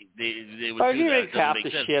why they would do that. He makes half the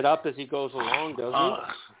shit up as he goes along, doesn't he?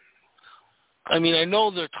 I mean, I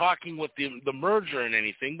know they're talking with the merger and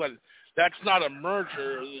anything, but that's not a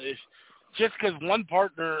merger. It's just because one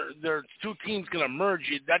partner, there's two teams going to merge,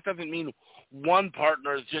 that doesn't mean one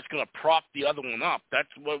partner is just going to prop the other one up. That's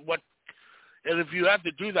what. And if you have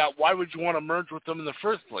to do that, why would you want to merge with them in the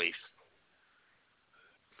first place?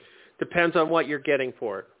 Depends on what you're getting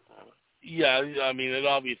for it. Yeah, I mean, it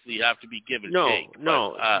obviously have to be give and take.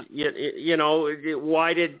 No.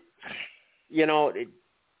 Why did,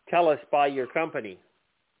 tell us by your company?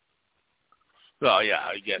 Well, yeah,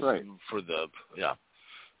 I guess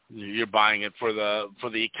you're buying it for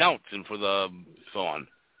the accounts and for the so on.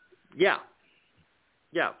 Yeah,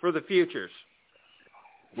 for the futures.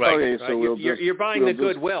 Right. Okay, so you're buying the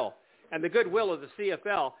goodwill, and the goodwill of the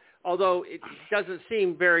CFL. Although it doesn't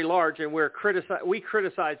seem very large, and we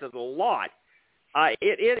criticize it a lot.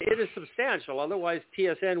 It is substantial. Otherwise,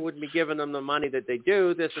 TSN wouldn't be giving them the money that they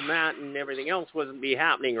do. This and that, and everything else wouldn't be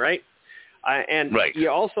happening, right? You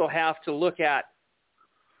also have to look at.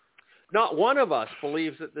 Not one of us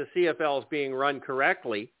believes that the CFL is being run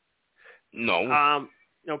correctly. No.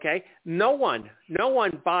 Okay. No one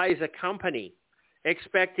buys a company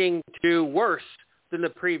expecting to do worse than the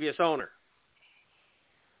previous owner.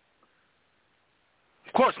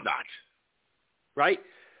 Of course not. Right?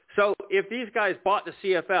 So if these guys bought the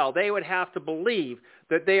CFL, they would have to believe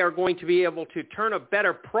that they are going to be able to turn a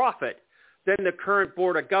better profit than the current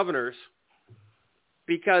board of governors,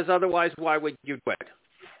 because otherwise, why would you do it?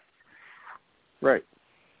 Right.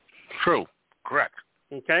 True. Correct.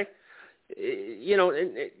 Okay?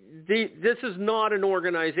 this is not an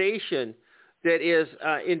organization that is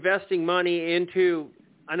investing money into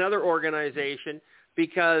another organization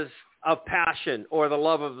because of passion or the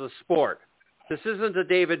love of the sport. This isn't a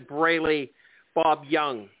David Braley, Bob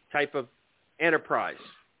Young type of enterprise,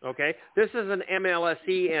 okay? This is an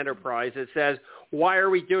MLSE enterprise that says, why are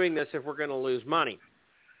we doing this if we're going to lose money?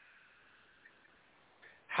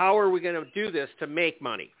 How are we going to do this to make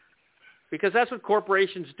money? Because that's what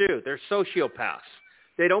corporations do. They're sociopaths.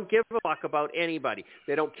 They don't give a fuck about anybody.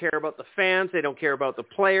 They don't care about the fans. They don't care about the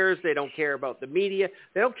players. They don't care about the media.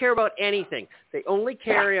 They don't care about anything. They only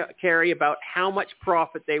care about how much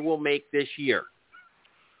profit they will make this year.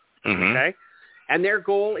 Mm-hmm. Okay? And their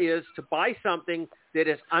goal is to buy something that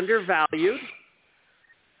is undervalued,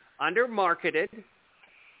 undermarketed,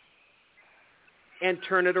 and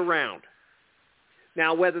turn it around.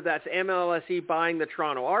 Now, whether that's MLSE buying the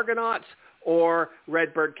Toronto Argonauts or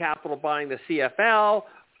Redbird Capital buying the CFL,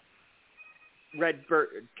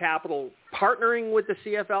 Redbird Capital partnering with the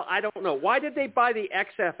CFL, I don't know. Why did they buy the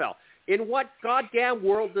XFL? In what goddamn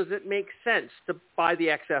world does it make sense to buy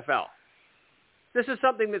the XFL? This is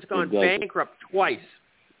something that's gone bankrupt twice.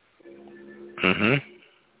 Mm-hmm.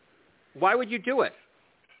 Why would you do it?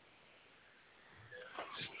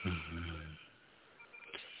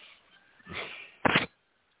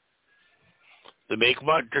 To make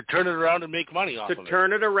money, to turn it around and make money off of it. To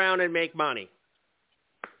turn it around and make money.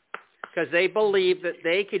 Because they believe that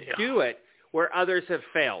they could do it where others have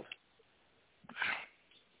failed.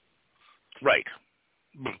 Right.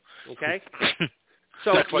 Okay?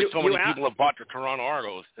 So that's why so many people have bought the Toronto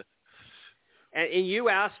Argos. And you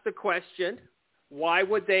asked the question, why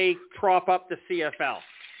would they prop up the CFL?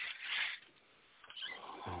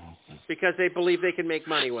 Because they believe they can make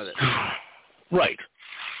money with it. Right.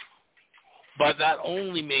 But that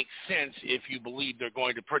only makes sense if you believe they're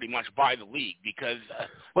going to pretty much buy the league, because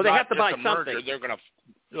well, they have to buy merger, something. They're going to,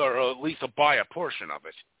 or at least buy a portion of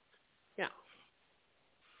it. Yeah.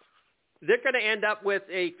 They're going to end up with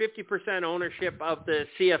a 50% ownership of the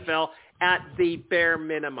CFL at the bare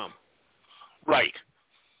minimum. Right.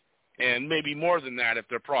 And maybe more than that if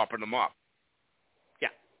they're propping them up. Yeah.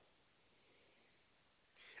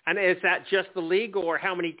 And is that just the league, or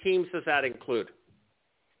how many teams does that include?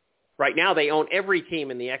 Right now, they own every team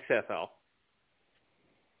in the XFL.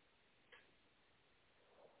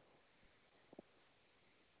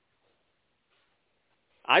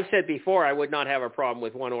 I've said before I would not have a problem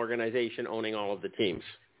with one organization owning all of the teams.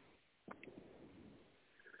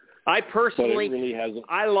 I personally, really hasn't.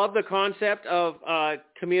 I love the concept of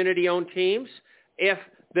community-owned teams if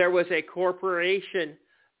there was a corporation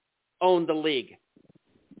owned the league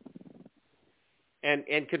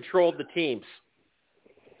and controlled the teams.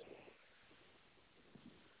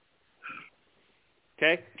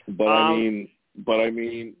 Okay. But I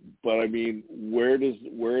mean, where does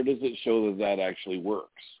it show that actually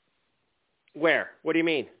works? Where? What do you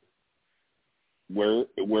mean? Where is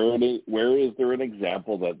there an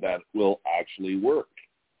example that will actually work?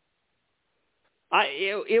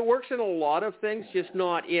 It works in a lot of things, just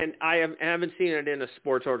not in. I haven't seen it in a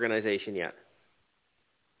sports organization yet.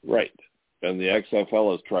 Right, and the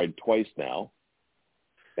XFL has tried twice now,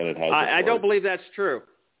 and it hasn't. I don't believe that's true.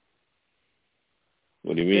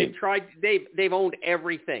 What do you mean? They've tried. They've owned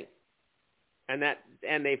everything, and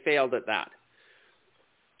they failed at that.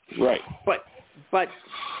 Right. But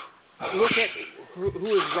look at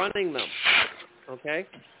who is running them. Okay.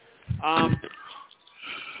 I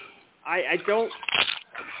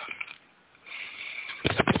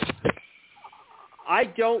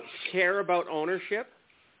don't care about ownership.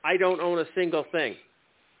 I don't own a single thing.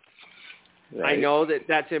 Right. I know that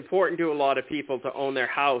that's important to a lot of people, to own their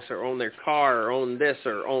house or own their car or own this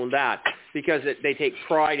or own that, because they take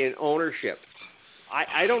pride in ownership.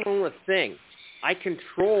 I don't own a thing. I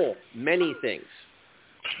control many things.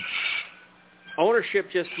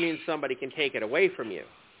 Ownership just means somebody can take it away from you.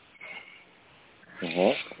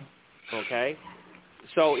 Uh-huh. Okay?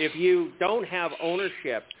 So if you don't have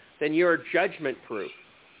ownership, then you're judgment-proof.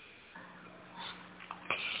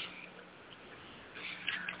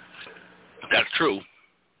 That's true.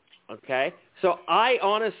 Okay? So I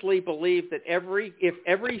honestly believe that if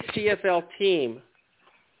every CFL team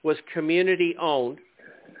was community-owned,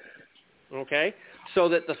 okay, so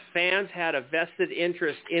that the fans had a vested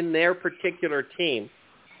interest in their particular team,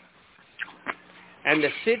 and the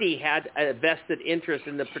city had a vested interest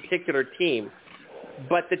in the particular team,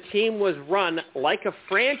 but the team was run like a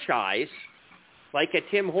franchise, like a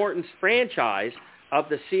Tim Hortons franchise of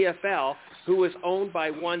the CFL, who was owned by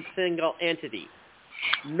one single entity,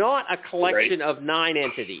 not a collection of 9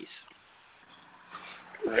 entities.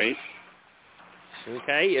 Right.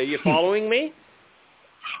 Okay, are you following me?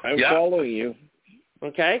 I'm following you.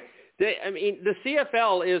 Okay. The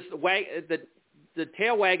CFL is the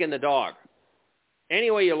tail wagging the dog.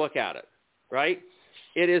 Any way you look at it, right?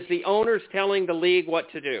 It is the owners telling the league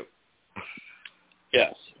what to do.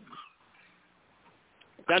 Yes.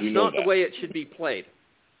 That's not the way it should be played.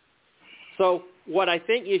 So what I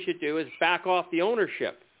think you should do is back off the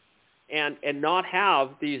ownership and not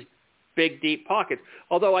have these big, deep pockets.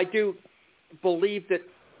 Although I do believe that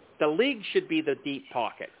the league should be the deep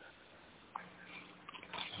pocket.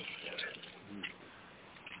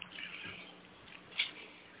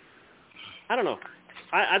 I don't know.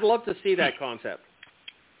 I'd love to see that concept.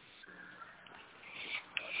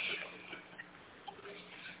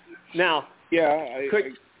 Now, go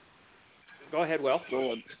ahead, Will. Go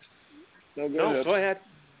ahead. No, go ahead.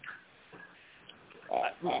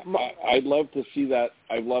 I'd love to see that.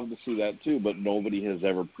 I'd love to see that too, but nobody has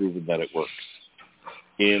ever proven that it works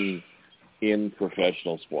in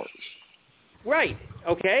professional sports. Right.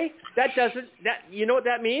 Okay. You know what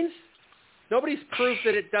that means? Nobody's proved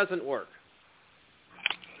that it doesn't work.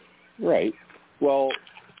 Right. Well,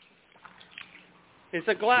 is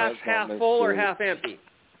the glass half full or half empty?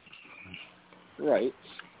 Right.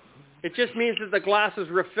 It just means that the glass is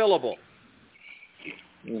refillable.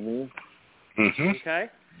 Okay.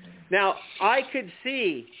 Now, I could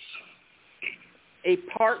see a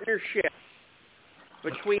partnership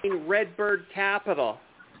between Redbird Capital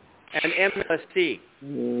and MLSE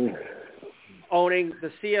owning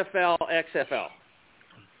the CFL, XFL,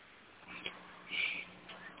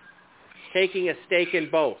 taking a stake in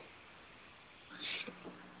both.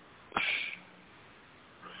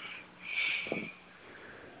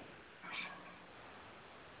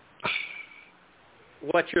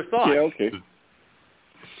 What's your thought? Yeah, okay.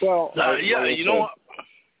 Well, you know what?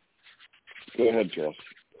 Go ahead, Charles.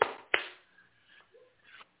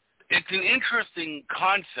 It's an interesting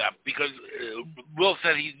concept because Will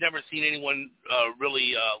said he's never seen anyone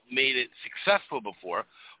really made it successful before.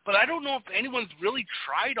 But I don't know if anyone's really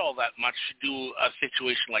tried all that much to do a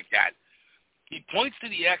situation like that. He points to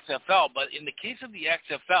the XFL, but in the case of the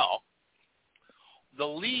XFL, the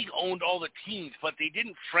league owned all the teams, but they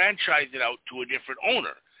didn't franchise it out to a different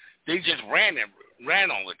owner. They just ran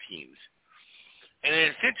all the teams. And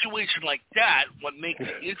in a situation like that, what makes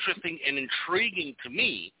it interesting and intriguing to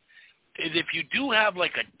me is if you do have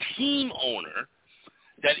like a team owner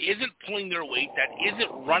that isn't pulling their weight, that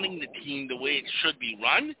isn't running the team the way it should be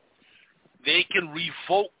run, they can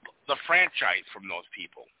revoke the franchise from those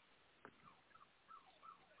people,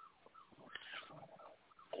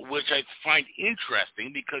 which I find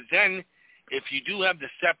interesting because then if you do have the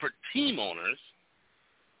separate team owners,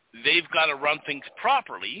 they've got to run things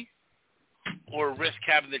properly or risk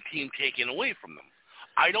having the team taken away from them.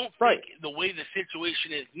 I don't think the way the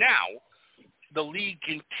situation is now, the league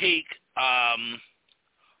can take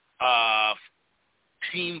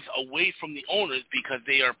teams away from the owners because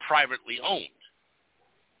they are privately owned.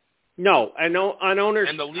 No, an owner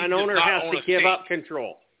has to give up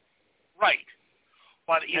control. Right.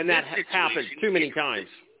 But in that has happened too many times.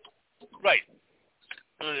 Right.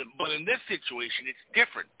 But in this situation, it's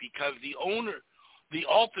different because the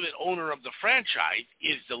ultimate owner of the franchise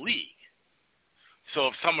is the league. So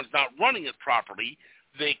if someone's not running it properly,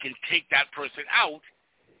 they can take that person out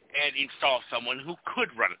and install someone who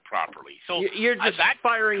could run it properly. So you're just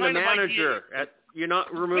firing the manager. You're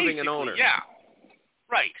not removing an owner. Yeah.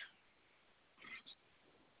 Right.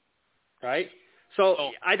 Right.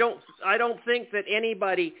 So I don't think that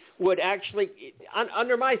anybody would actually,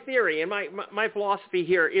 under my theory and my philosophy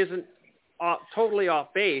here isn't totally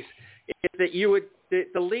off base, is that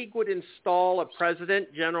the league would install a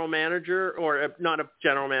president, general manager, or not a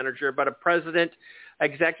general manager, but a president,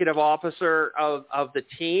 executive officer of the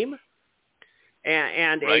team,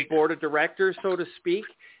 and a board of directors, so to speak,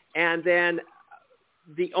 and then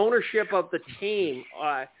the ownership of the team.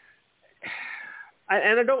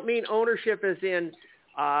 And I don't mean ownership as in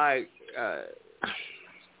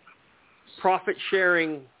profit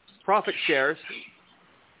shares.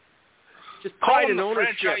 Just pride in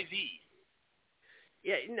ownership. Franchisee.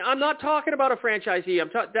 Yeah, I'm not talking about a franchisee.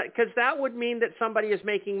 Because that would mean that somebody is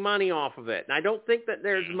making money off of it, and I don't think that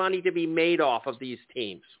there's money to be made off of these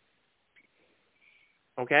teams.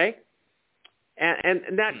 Okay,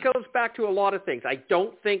 and that goes back to a lot of things. I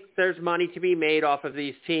don't think there's money to be made off of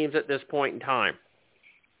these teams at this point in time.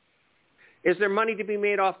 Is there money to be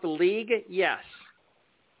made off the league? Yes.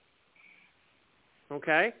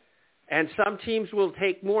 Okay. And some teams will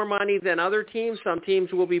take more money than other teams. Some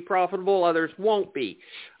teams will be profitable. Others won't be.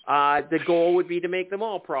 The goal would be to make them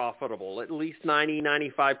all profitable, at least 90,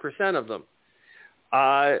 95% of them.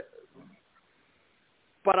 But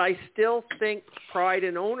I still think pride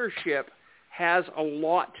in ownership has a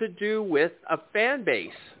lot to do with a fan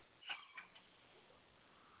base.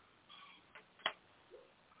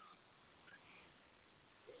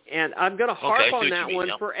 And I'm going to harp on that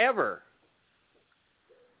one forever.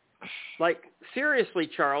 Like, seriously,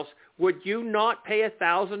 Charles, would you not pay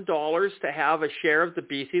 $1,000 to have a share of the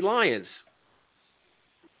BC Lions?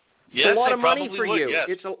 Yes, it's a lot of money for would, you. Yes.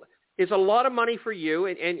 It's a lot of money for you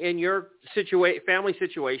in your family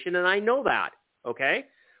situation, and I know that, okay?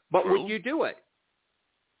 But True. would you do it?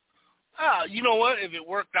 You know what? If it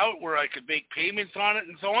worked out where I could make payments on it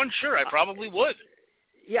and so on, sure, I probably would.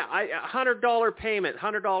 Yeah, $100 payment,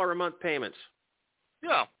 $100 a month payments.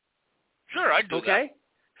 Yeah, sure, I'd do that. Okay?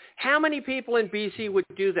 How many people in BC would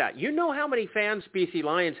do that? You know how many fans BC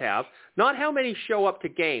Lions have, not how many show up to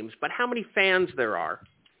games, but how many fans there are.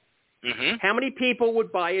 Mm-hmm. How many people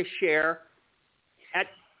would buy a share at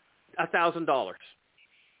 $1,000?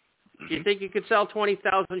 Do you think you could sell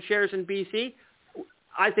 20,000 shares in BC?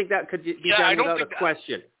 I think that could be done without a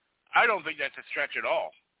question. I don't think that's a stretch at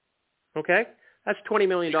all. Okay? That's $20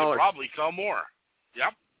 million. You could probably sell more.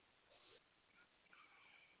 Yep.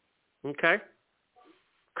 Okay.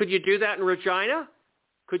 Could you do that in Regina?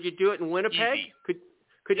 Could you do it in Winnipeg? Easy.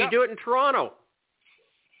 Could you do it in Toronto?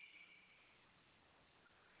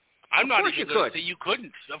 I'm not even going to say you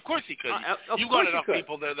couldn't. Of course you could. You've got enough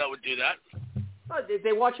people there that would do that.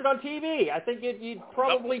 They watch it on TV. I think you'd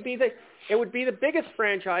probably be it would be the biggest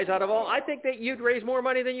franchise out of all. I think that you'd raise more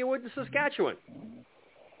money than you would in Saskatchewan.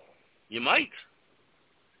 You might.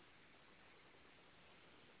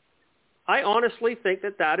 I honestly think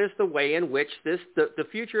that is the way in which the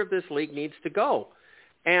future of this league needs to go.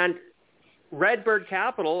 And Redbird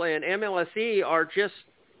Capital and MLSE are just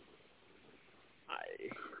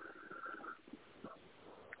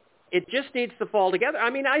it just needs to fall together. I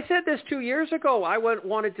mean, I said this 2 years ago. I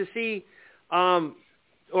wanted to see, when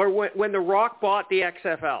The Rock bought the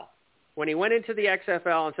XFL, when he went into the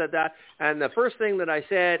XFL and said that, and the first thing that I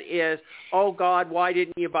said is, oh, God, why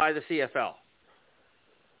didn't you buy the CFL?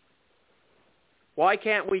 Why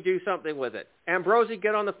can't we do something with it? Ambrosi,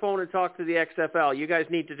 get on the phone and talk to the XFL. You guys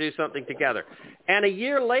need to do something together. And a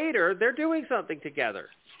year later, they're doing something together.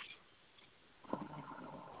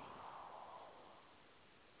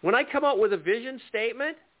 When I come out with a vision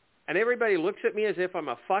statement and everybody looks at me as if I'm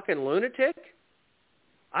a fucking lunatic,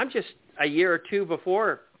 I'm just a year or two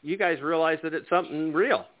before you guys realize that it's something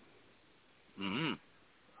real. Mm-hmm.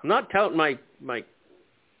 I'm not touting myself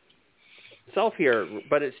here,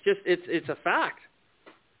 but it's a fact.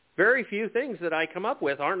 Very few things that I come up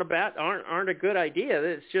with aren't a good idea.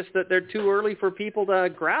 It's just that they're too early for people to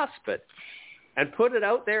grasp it and put it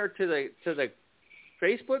out there to the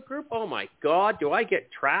Facebook group. Oh my God, do I get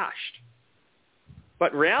trashed?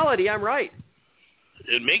 But in reality, I'm right.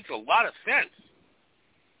 It makes a lot of sense.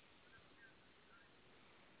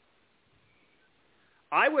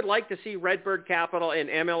 I would like to see Redbird Capital and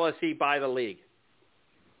MLSE buy the league.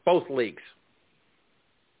 Both leagues.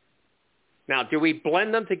 Now, do we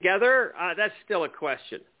blend them together? That's still a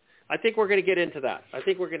question. I think we're going to get into that. I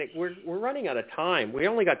think we're running out of time. We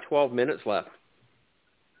only got 12 minutes left.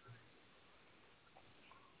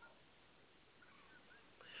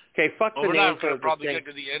 Okay, fuck the name. We're not going to for probably the get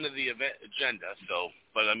to the end of the event agenda,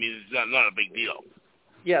 but I mean, it's not a big deal.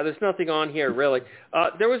 Yeah, there's nothing on here really.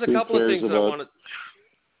 There was a couple of things I wanted.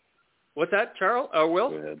 What's that, Charles? Will?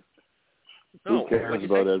 Go ahead. No, who cares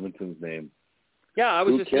about Edmonton's name? Yeah, I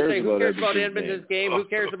was just going to say, who cares about Edmonton's Edmonton's game? Who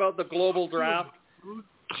cares about the global draft?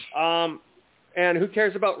 And who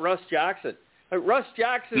cares about Russ Jackson? Russ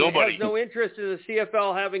Jackson has no interest in the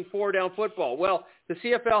CFL having four-down football. Well, the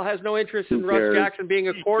CFL has no interest in Russ Jackson being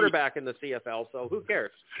a quarterback in the CFL, so who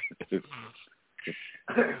cares?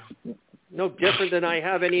 No different than I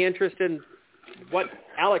have any interest in what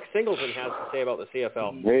Alex Singleton has to say about the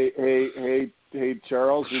CFL. Hey,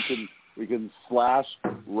 Charles, we can slash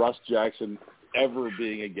Russ Jackson ever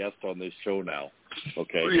being a guest on this show now.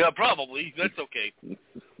 Okay. Yeah, probably. That's okay.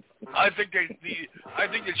 I think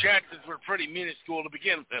the chances were pretty minuscule to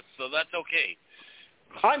begin with, so that's okay.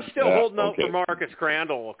 I'm still holding out for Marcus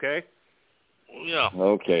Crandall. Okay. Yeah.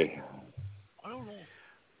 Okay. I don't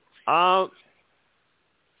know.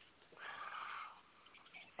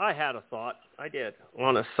 I had a thought. I did.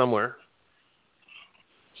 On us somewhere.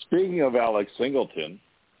 Speaking of Alex Singleton.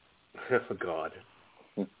 Oh, God.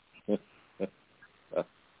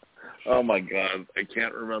 Oh, my God. I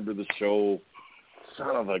can't remember the show.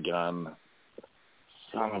 Son of a gun.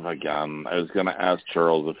 I was going to ask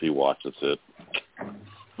Charles if he watches it.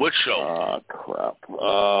 What show? Oh, crap.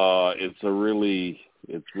 It's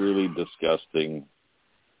really disgusting.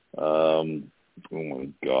 Oh, my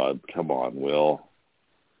God. Come on, Will.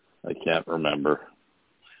 I can't remember.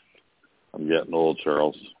 I'm getting old,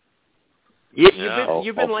 Charles. You've been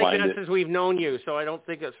I'll like that it. since we've known you, so I don't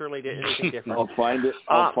think it's really anything different. I'll find it.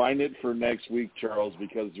 I'll find it for next week, Charles,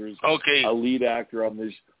 because there's a lead actor on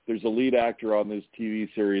this. There's a lead actor on this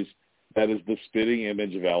TV series that is the spitting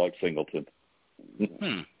image of Alex Singleton.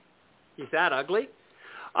 He's that ugly?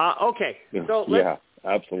 Okay, so yeah,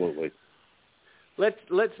 absolutely.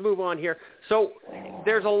 Let's move on here. So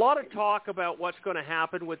there's a lot of talk about what's going to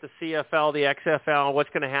happen with the CFL, the XFL, what's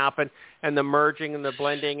going to happen, and the merging and the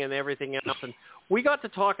blending and everything else. And we got to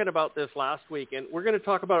talking about this last week, and we're going to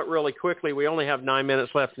talk about it really quickly. We only have 9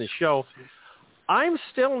 minutes left in the show. I'm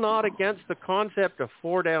still not against the concept of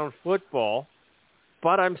 4-down football,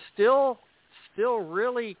 but I'm still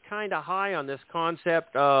really kind of high on this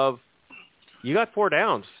concept of you got 4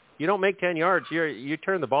 downs. You don't make 10 yards, you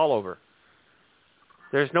turn the ball over.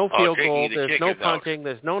 There's no field goal. There's no punting.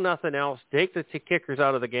 There's no nothing else. Take the kickers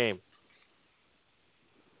out of the game.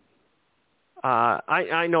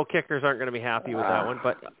 I know kickers aren't going to be happy with that one,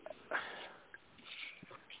 but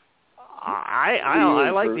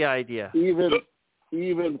I like the idea.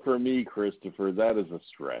 Even for me, Christopher, that is a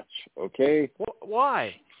stretch. Okay.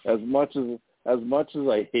 Why? As much as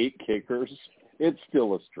I hate kickers, it's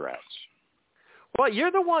still a stretch. Well,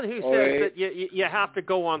 you're the one who says that you have to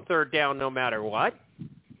go on 3rd down no matter what.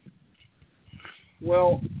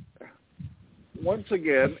 Well, once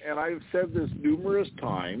again, and I've said this numerous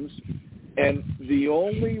times, and the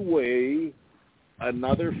only way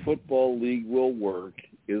another football league will work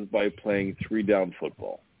is by playing 3-down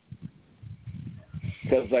football.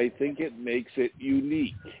 Because I think it makes it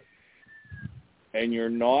unique. And you're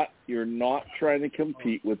not trying to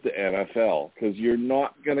compete with the NFL, because you're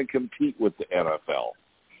not going to compete with the NFL.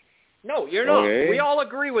 No, you're not. Okay? We all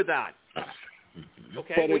agree with that.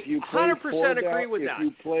 Okay, but if you play 100% agree with that.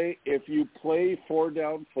 If you play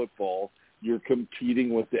 4-down football, you're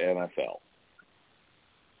competing with the NFL.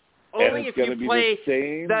 Only if you play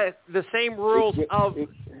the same rules of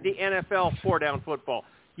the NFL 4-down football.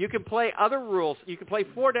 You can play other rules. You can play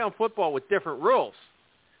 4-down football with different rules.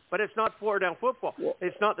 But it's not 4-down football.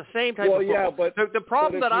 It's not the same type of football. Yeah, but the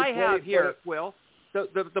problem that I have here, Will,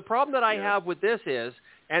 the problem that I have with this is,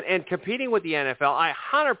 and competing with the NFL, I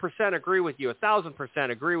 100% agree with you,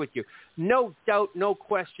 1,000% agree with you. No doubt, no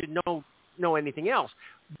question, no anything else.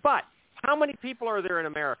 But how many people are there in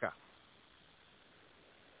America?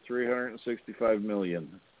 365 million.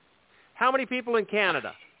 How many people in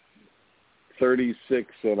Canada?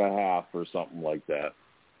 36.5 or something like that.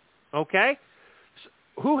 Okay.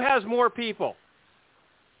 Who has more people?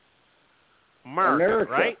 America,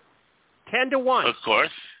 right? 10-1. Of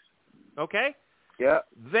course. Okay? Yeah.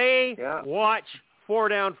 They watch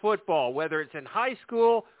 4-down football, whether it's in high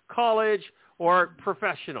school, college, or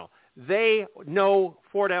professional. They know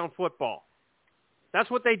 4-down football.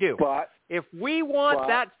 That's what they do. But if we want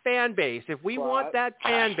that fan base,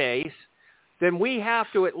 then we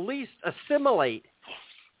have to at least assimilate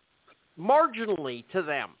marginally to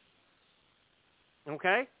them.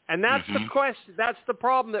 Okay? And that's the question. That's the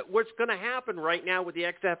problem that what's going to happen right now with the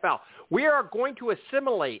XFL. We are going to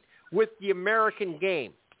assimilate with the American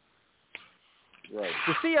game. Right.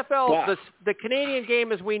 The CFL, the Canadian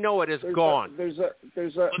game as we know it is gone. There's a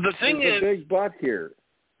big but here.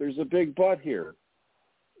 There's a big but here.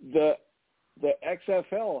 The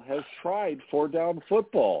XFL has tried 4-down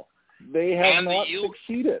football. They have not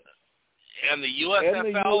succeeded. And the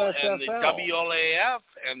USFL and the WLAF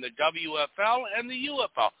and the WFL and the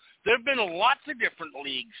UFL. There have been lots of different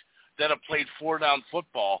leagues that have played 4-down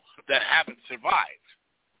football that haven't survived.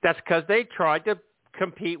 That's because they tried to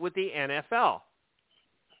compete with the NFL.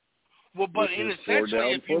 Well, but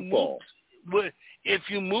essentially, if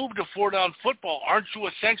you move to 4-down football, aren't you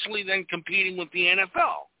essentially then competing with the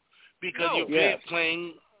NFL? Because you're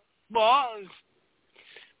playing, well,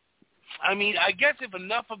 I mean, I guess if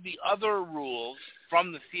enough of the other rules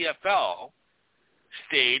from the CFL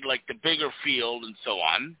stayed, like the bigger field and so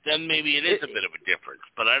on, then maybe it is a bit of a difference.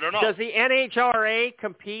 But I don't know. Does the NHRA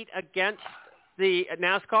compete against the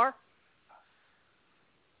NASCAR?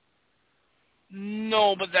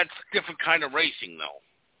 No, but that's a different kind of racing, though.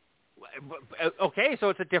 Okay, so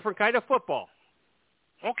it's a different kind of football.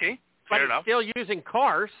 Okay, fair enough. But still using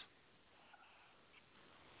cars.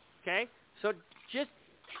 Okay, so just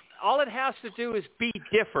all it has to do is be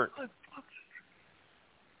different.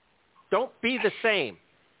 Don't be the same.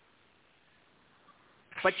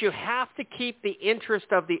 But you have to keep the interest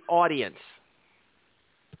of the audience.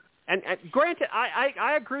 And granted,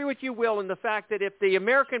 I agree with you, Will, in the fact that if the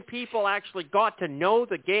American people actually got to know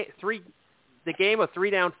the the game of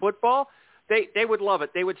three-down football, they would love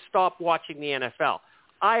it. They would stop watching the NFL.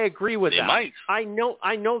 I agree with that. They might. I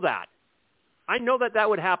know that. I know that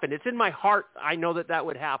would happen. It's in my heart. I know that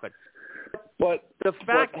would happen. But the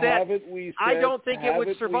fact that I don't think it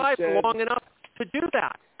would survive long enough to do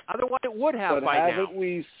that. Otherwise, it would have by now. But haven't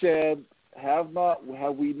we said, have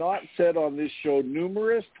we not said on this show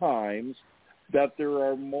numerous times that there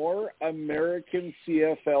are more American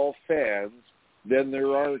CFL fans than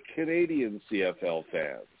there are Canadian CFL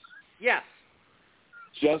fans? Yes.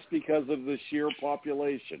 Just because of the sheer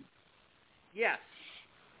population? Yes.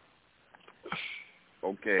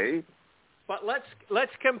 Okay. But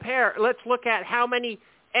let's compare. Let's look at how many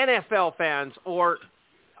NFL fans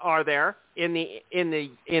are there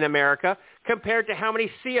in America compared to how many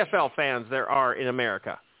CFL fans there are in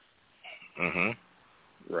America.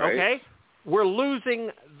 Mm-hmm. Right. Okay? We're losing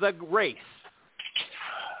the race.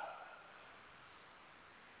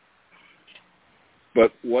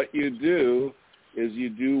 But what you do is you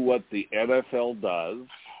do what the NFL does,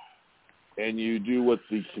 and you do what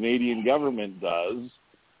the Canadian government does,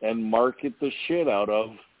 and market the shit out of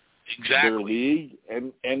their league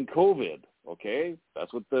and COVID, okay?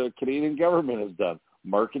 That's what the Canadian government has done.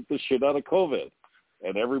 Market the shit out of COVID.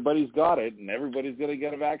 And everybody's got it, and everybody's going to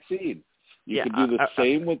get a vaccine. You can do the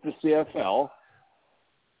same with the CFL.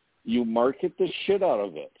 You market the shit out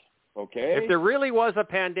of it, okay? If there really was a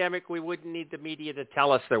pandemic, we wouldn't need the media to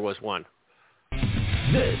tell us there was one.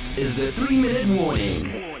 This is the 3-minute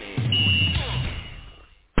warning.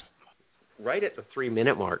 Right at the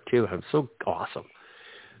 3-minute mark, too. I'm so awesome.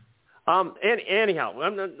 Anyhow,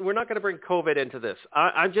 we're not going to bring COVID into this.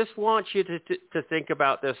 I just want you to think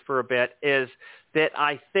about this for a bit, is that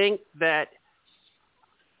I think that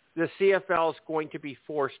the CFL is going to be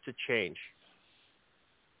forced to change.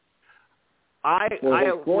 I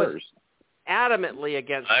was adamantly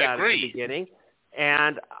against that at the beginning,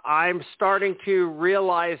 and I'm starting to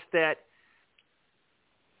realize that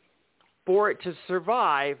for it to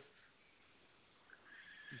survive,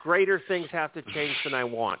 greater things have to change than I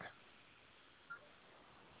want.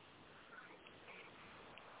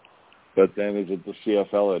 But then is it the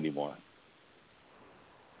CFL anymore?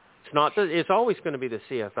 It's not. It's always going to be the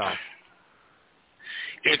CFL.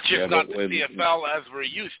 It's just not the CFL as we're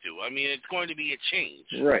used to. I mean, it's going to be a change.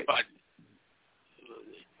 Right. But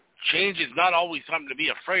change is not always something to be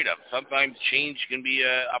afraid of. Sometimes change can be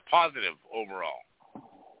a positive overall.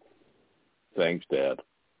 Thanks, Dad.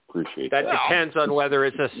 Appreciate that. That depends on whether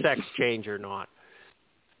it's a sex change or not.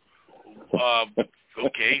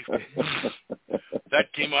 Okay.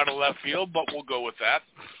 That came out of left field, but we'll go with that.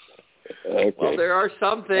 Okay. Well, there are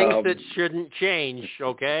some things that shouldn't change,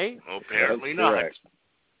 okay? Apparently not.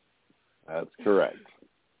 That's correct.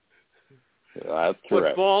 That's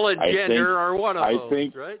correct. Football and gender are one of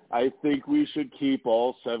those, right? I think we should keep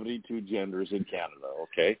all 72 genders in Canada,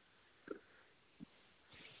 okay?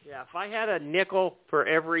 Yeah, if I had a nickel for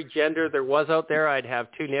every gender there was out there, I'd have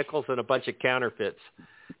 2 nickels and a bunch of counterfeits.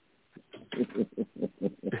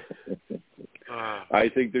 I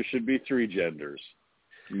think there should be 3 genders: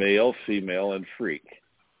 male, female, and freak.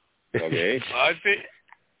 Okay? I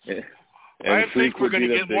think we're going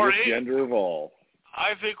to get more hate. Gender of all.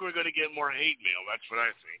 I think we're going to get more hate mail. That's what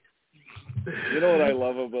I think. You know what I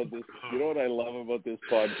love about this? You know what I love about this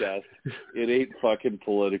podcast? It ain't fucking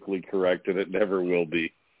politically correct, and it never will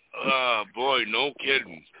be. Boy, no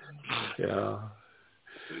kidding. Yeah.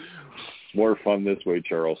 More fun this way,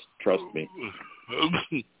 Charles. Trust me.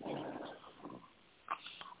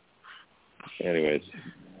 Anyways.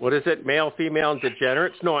 What is it? Male, female, and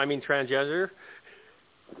degenerates? No, I mean transgender.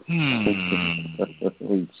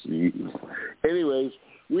 Jeez. Anyways,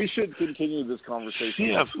 we should continue this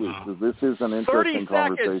conversation next week, because this is an interesting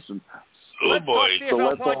conversation. Oh, boy. So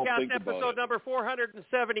let's all podcast think about episode it. number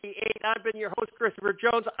 478. I've been your host, Christopher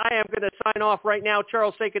Jones. I am going to sign off right now.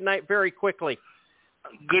 Charles, say good night very quickly.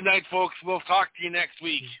 Good night, folks. We'll talk to you next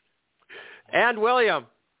week. And William.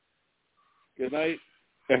 Good night,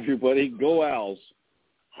 everybody. Go Owls.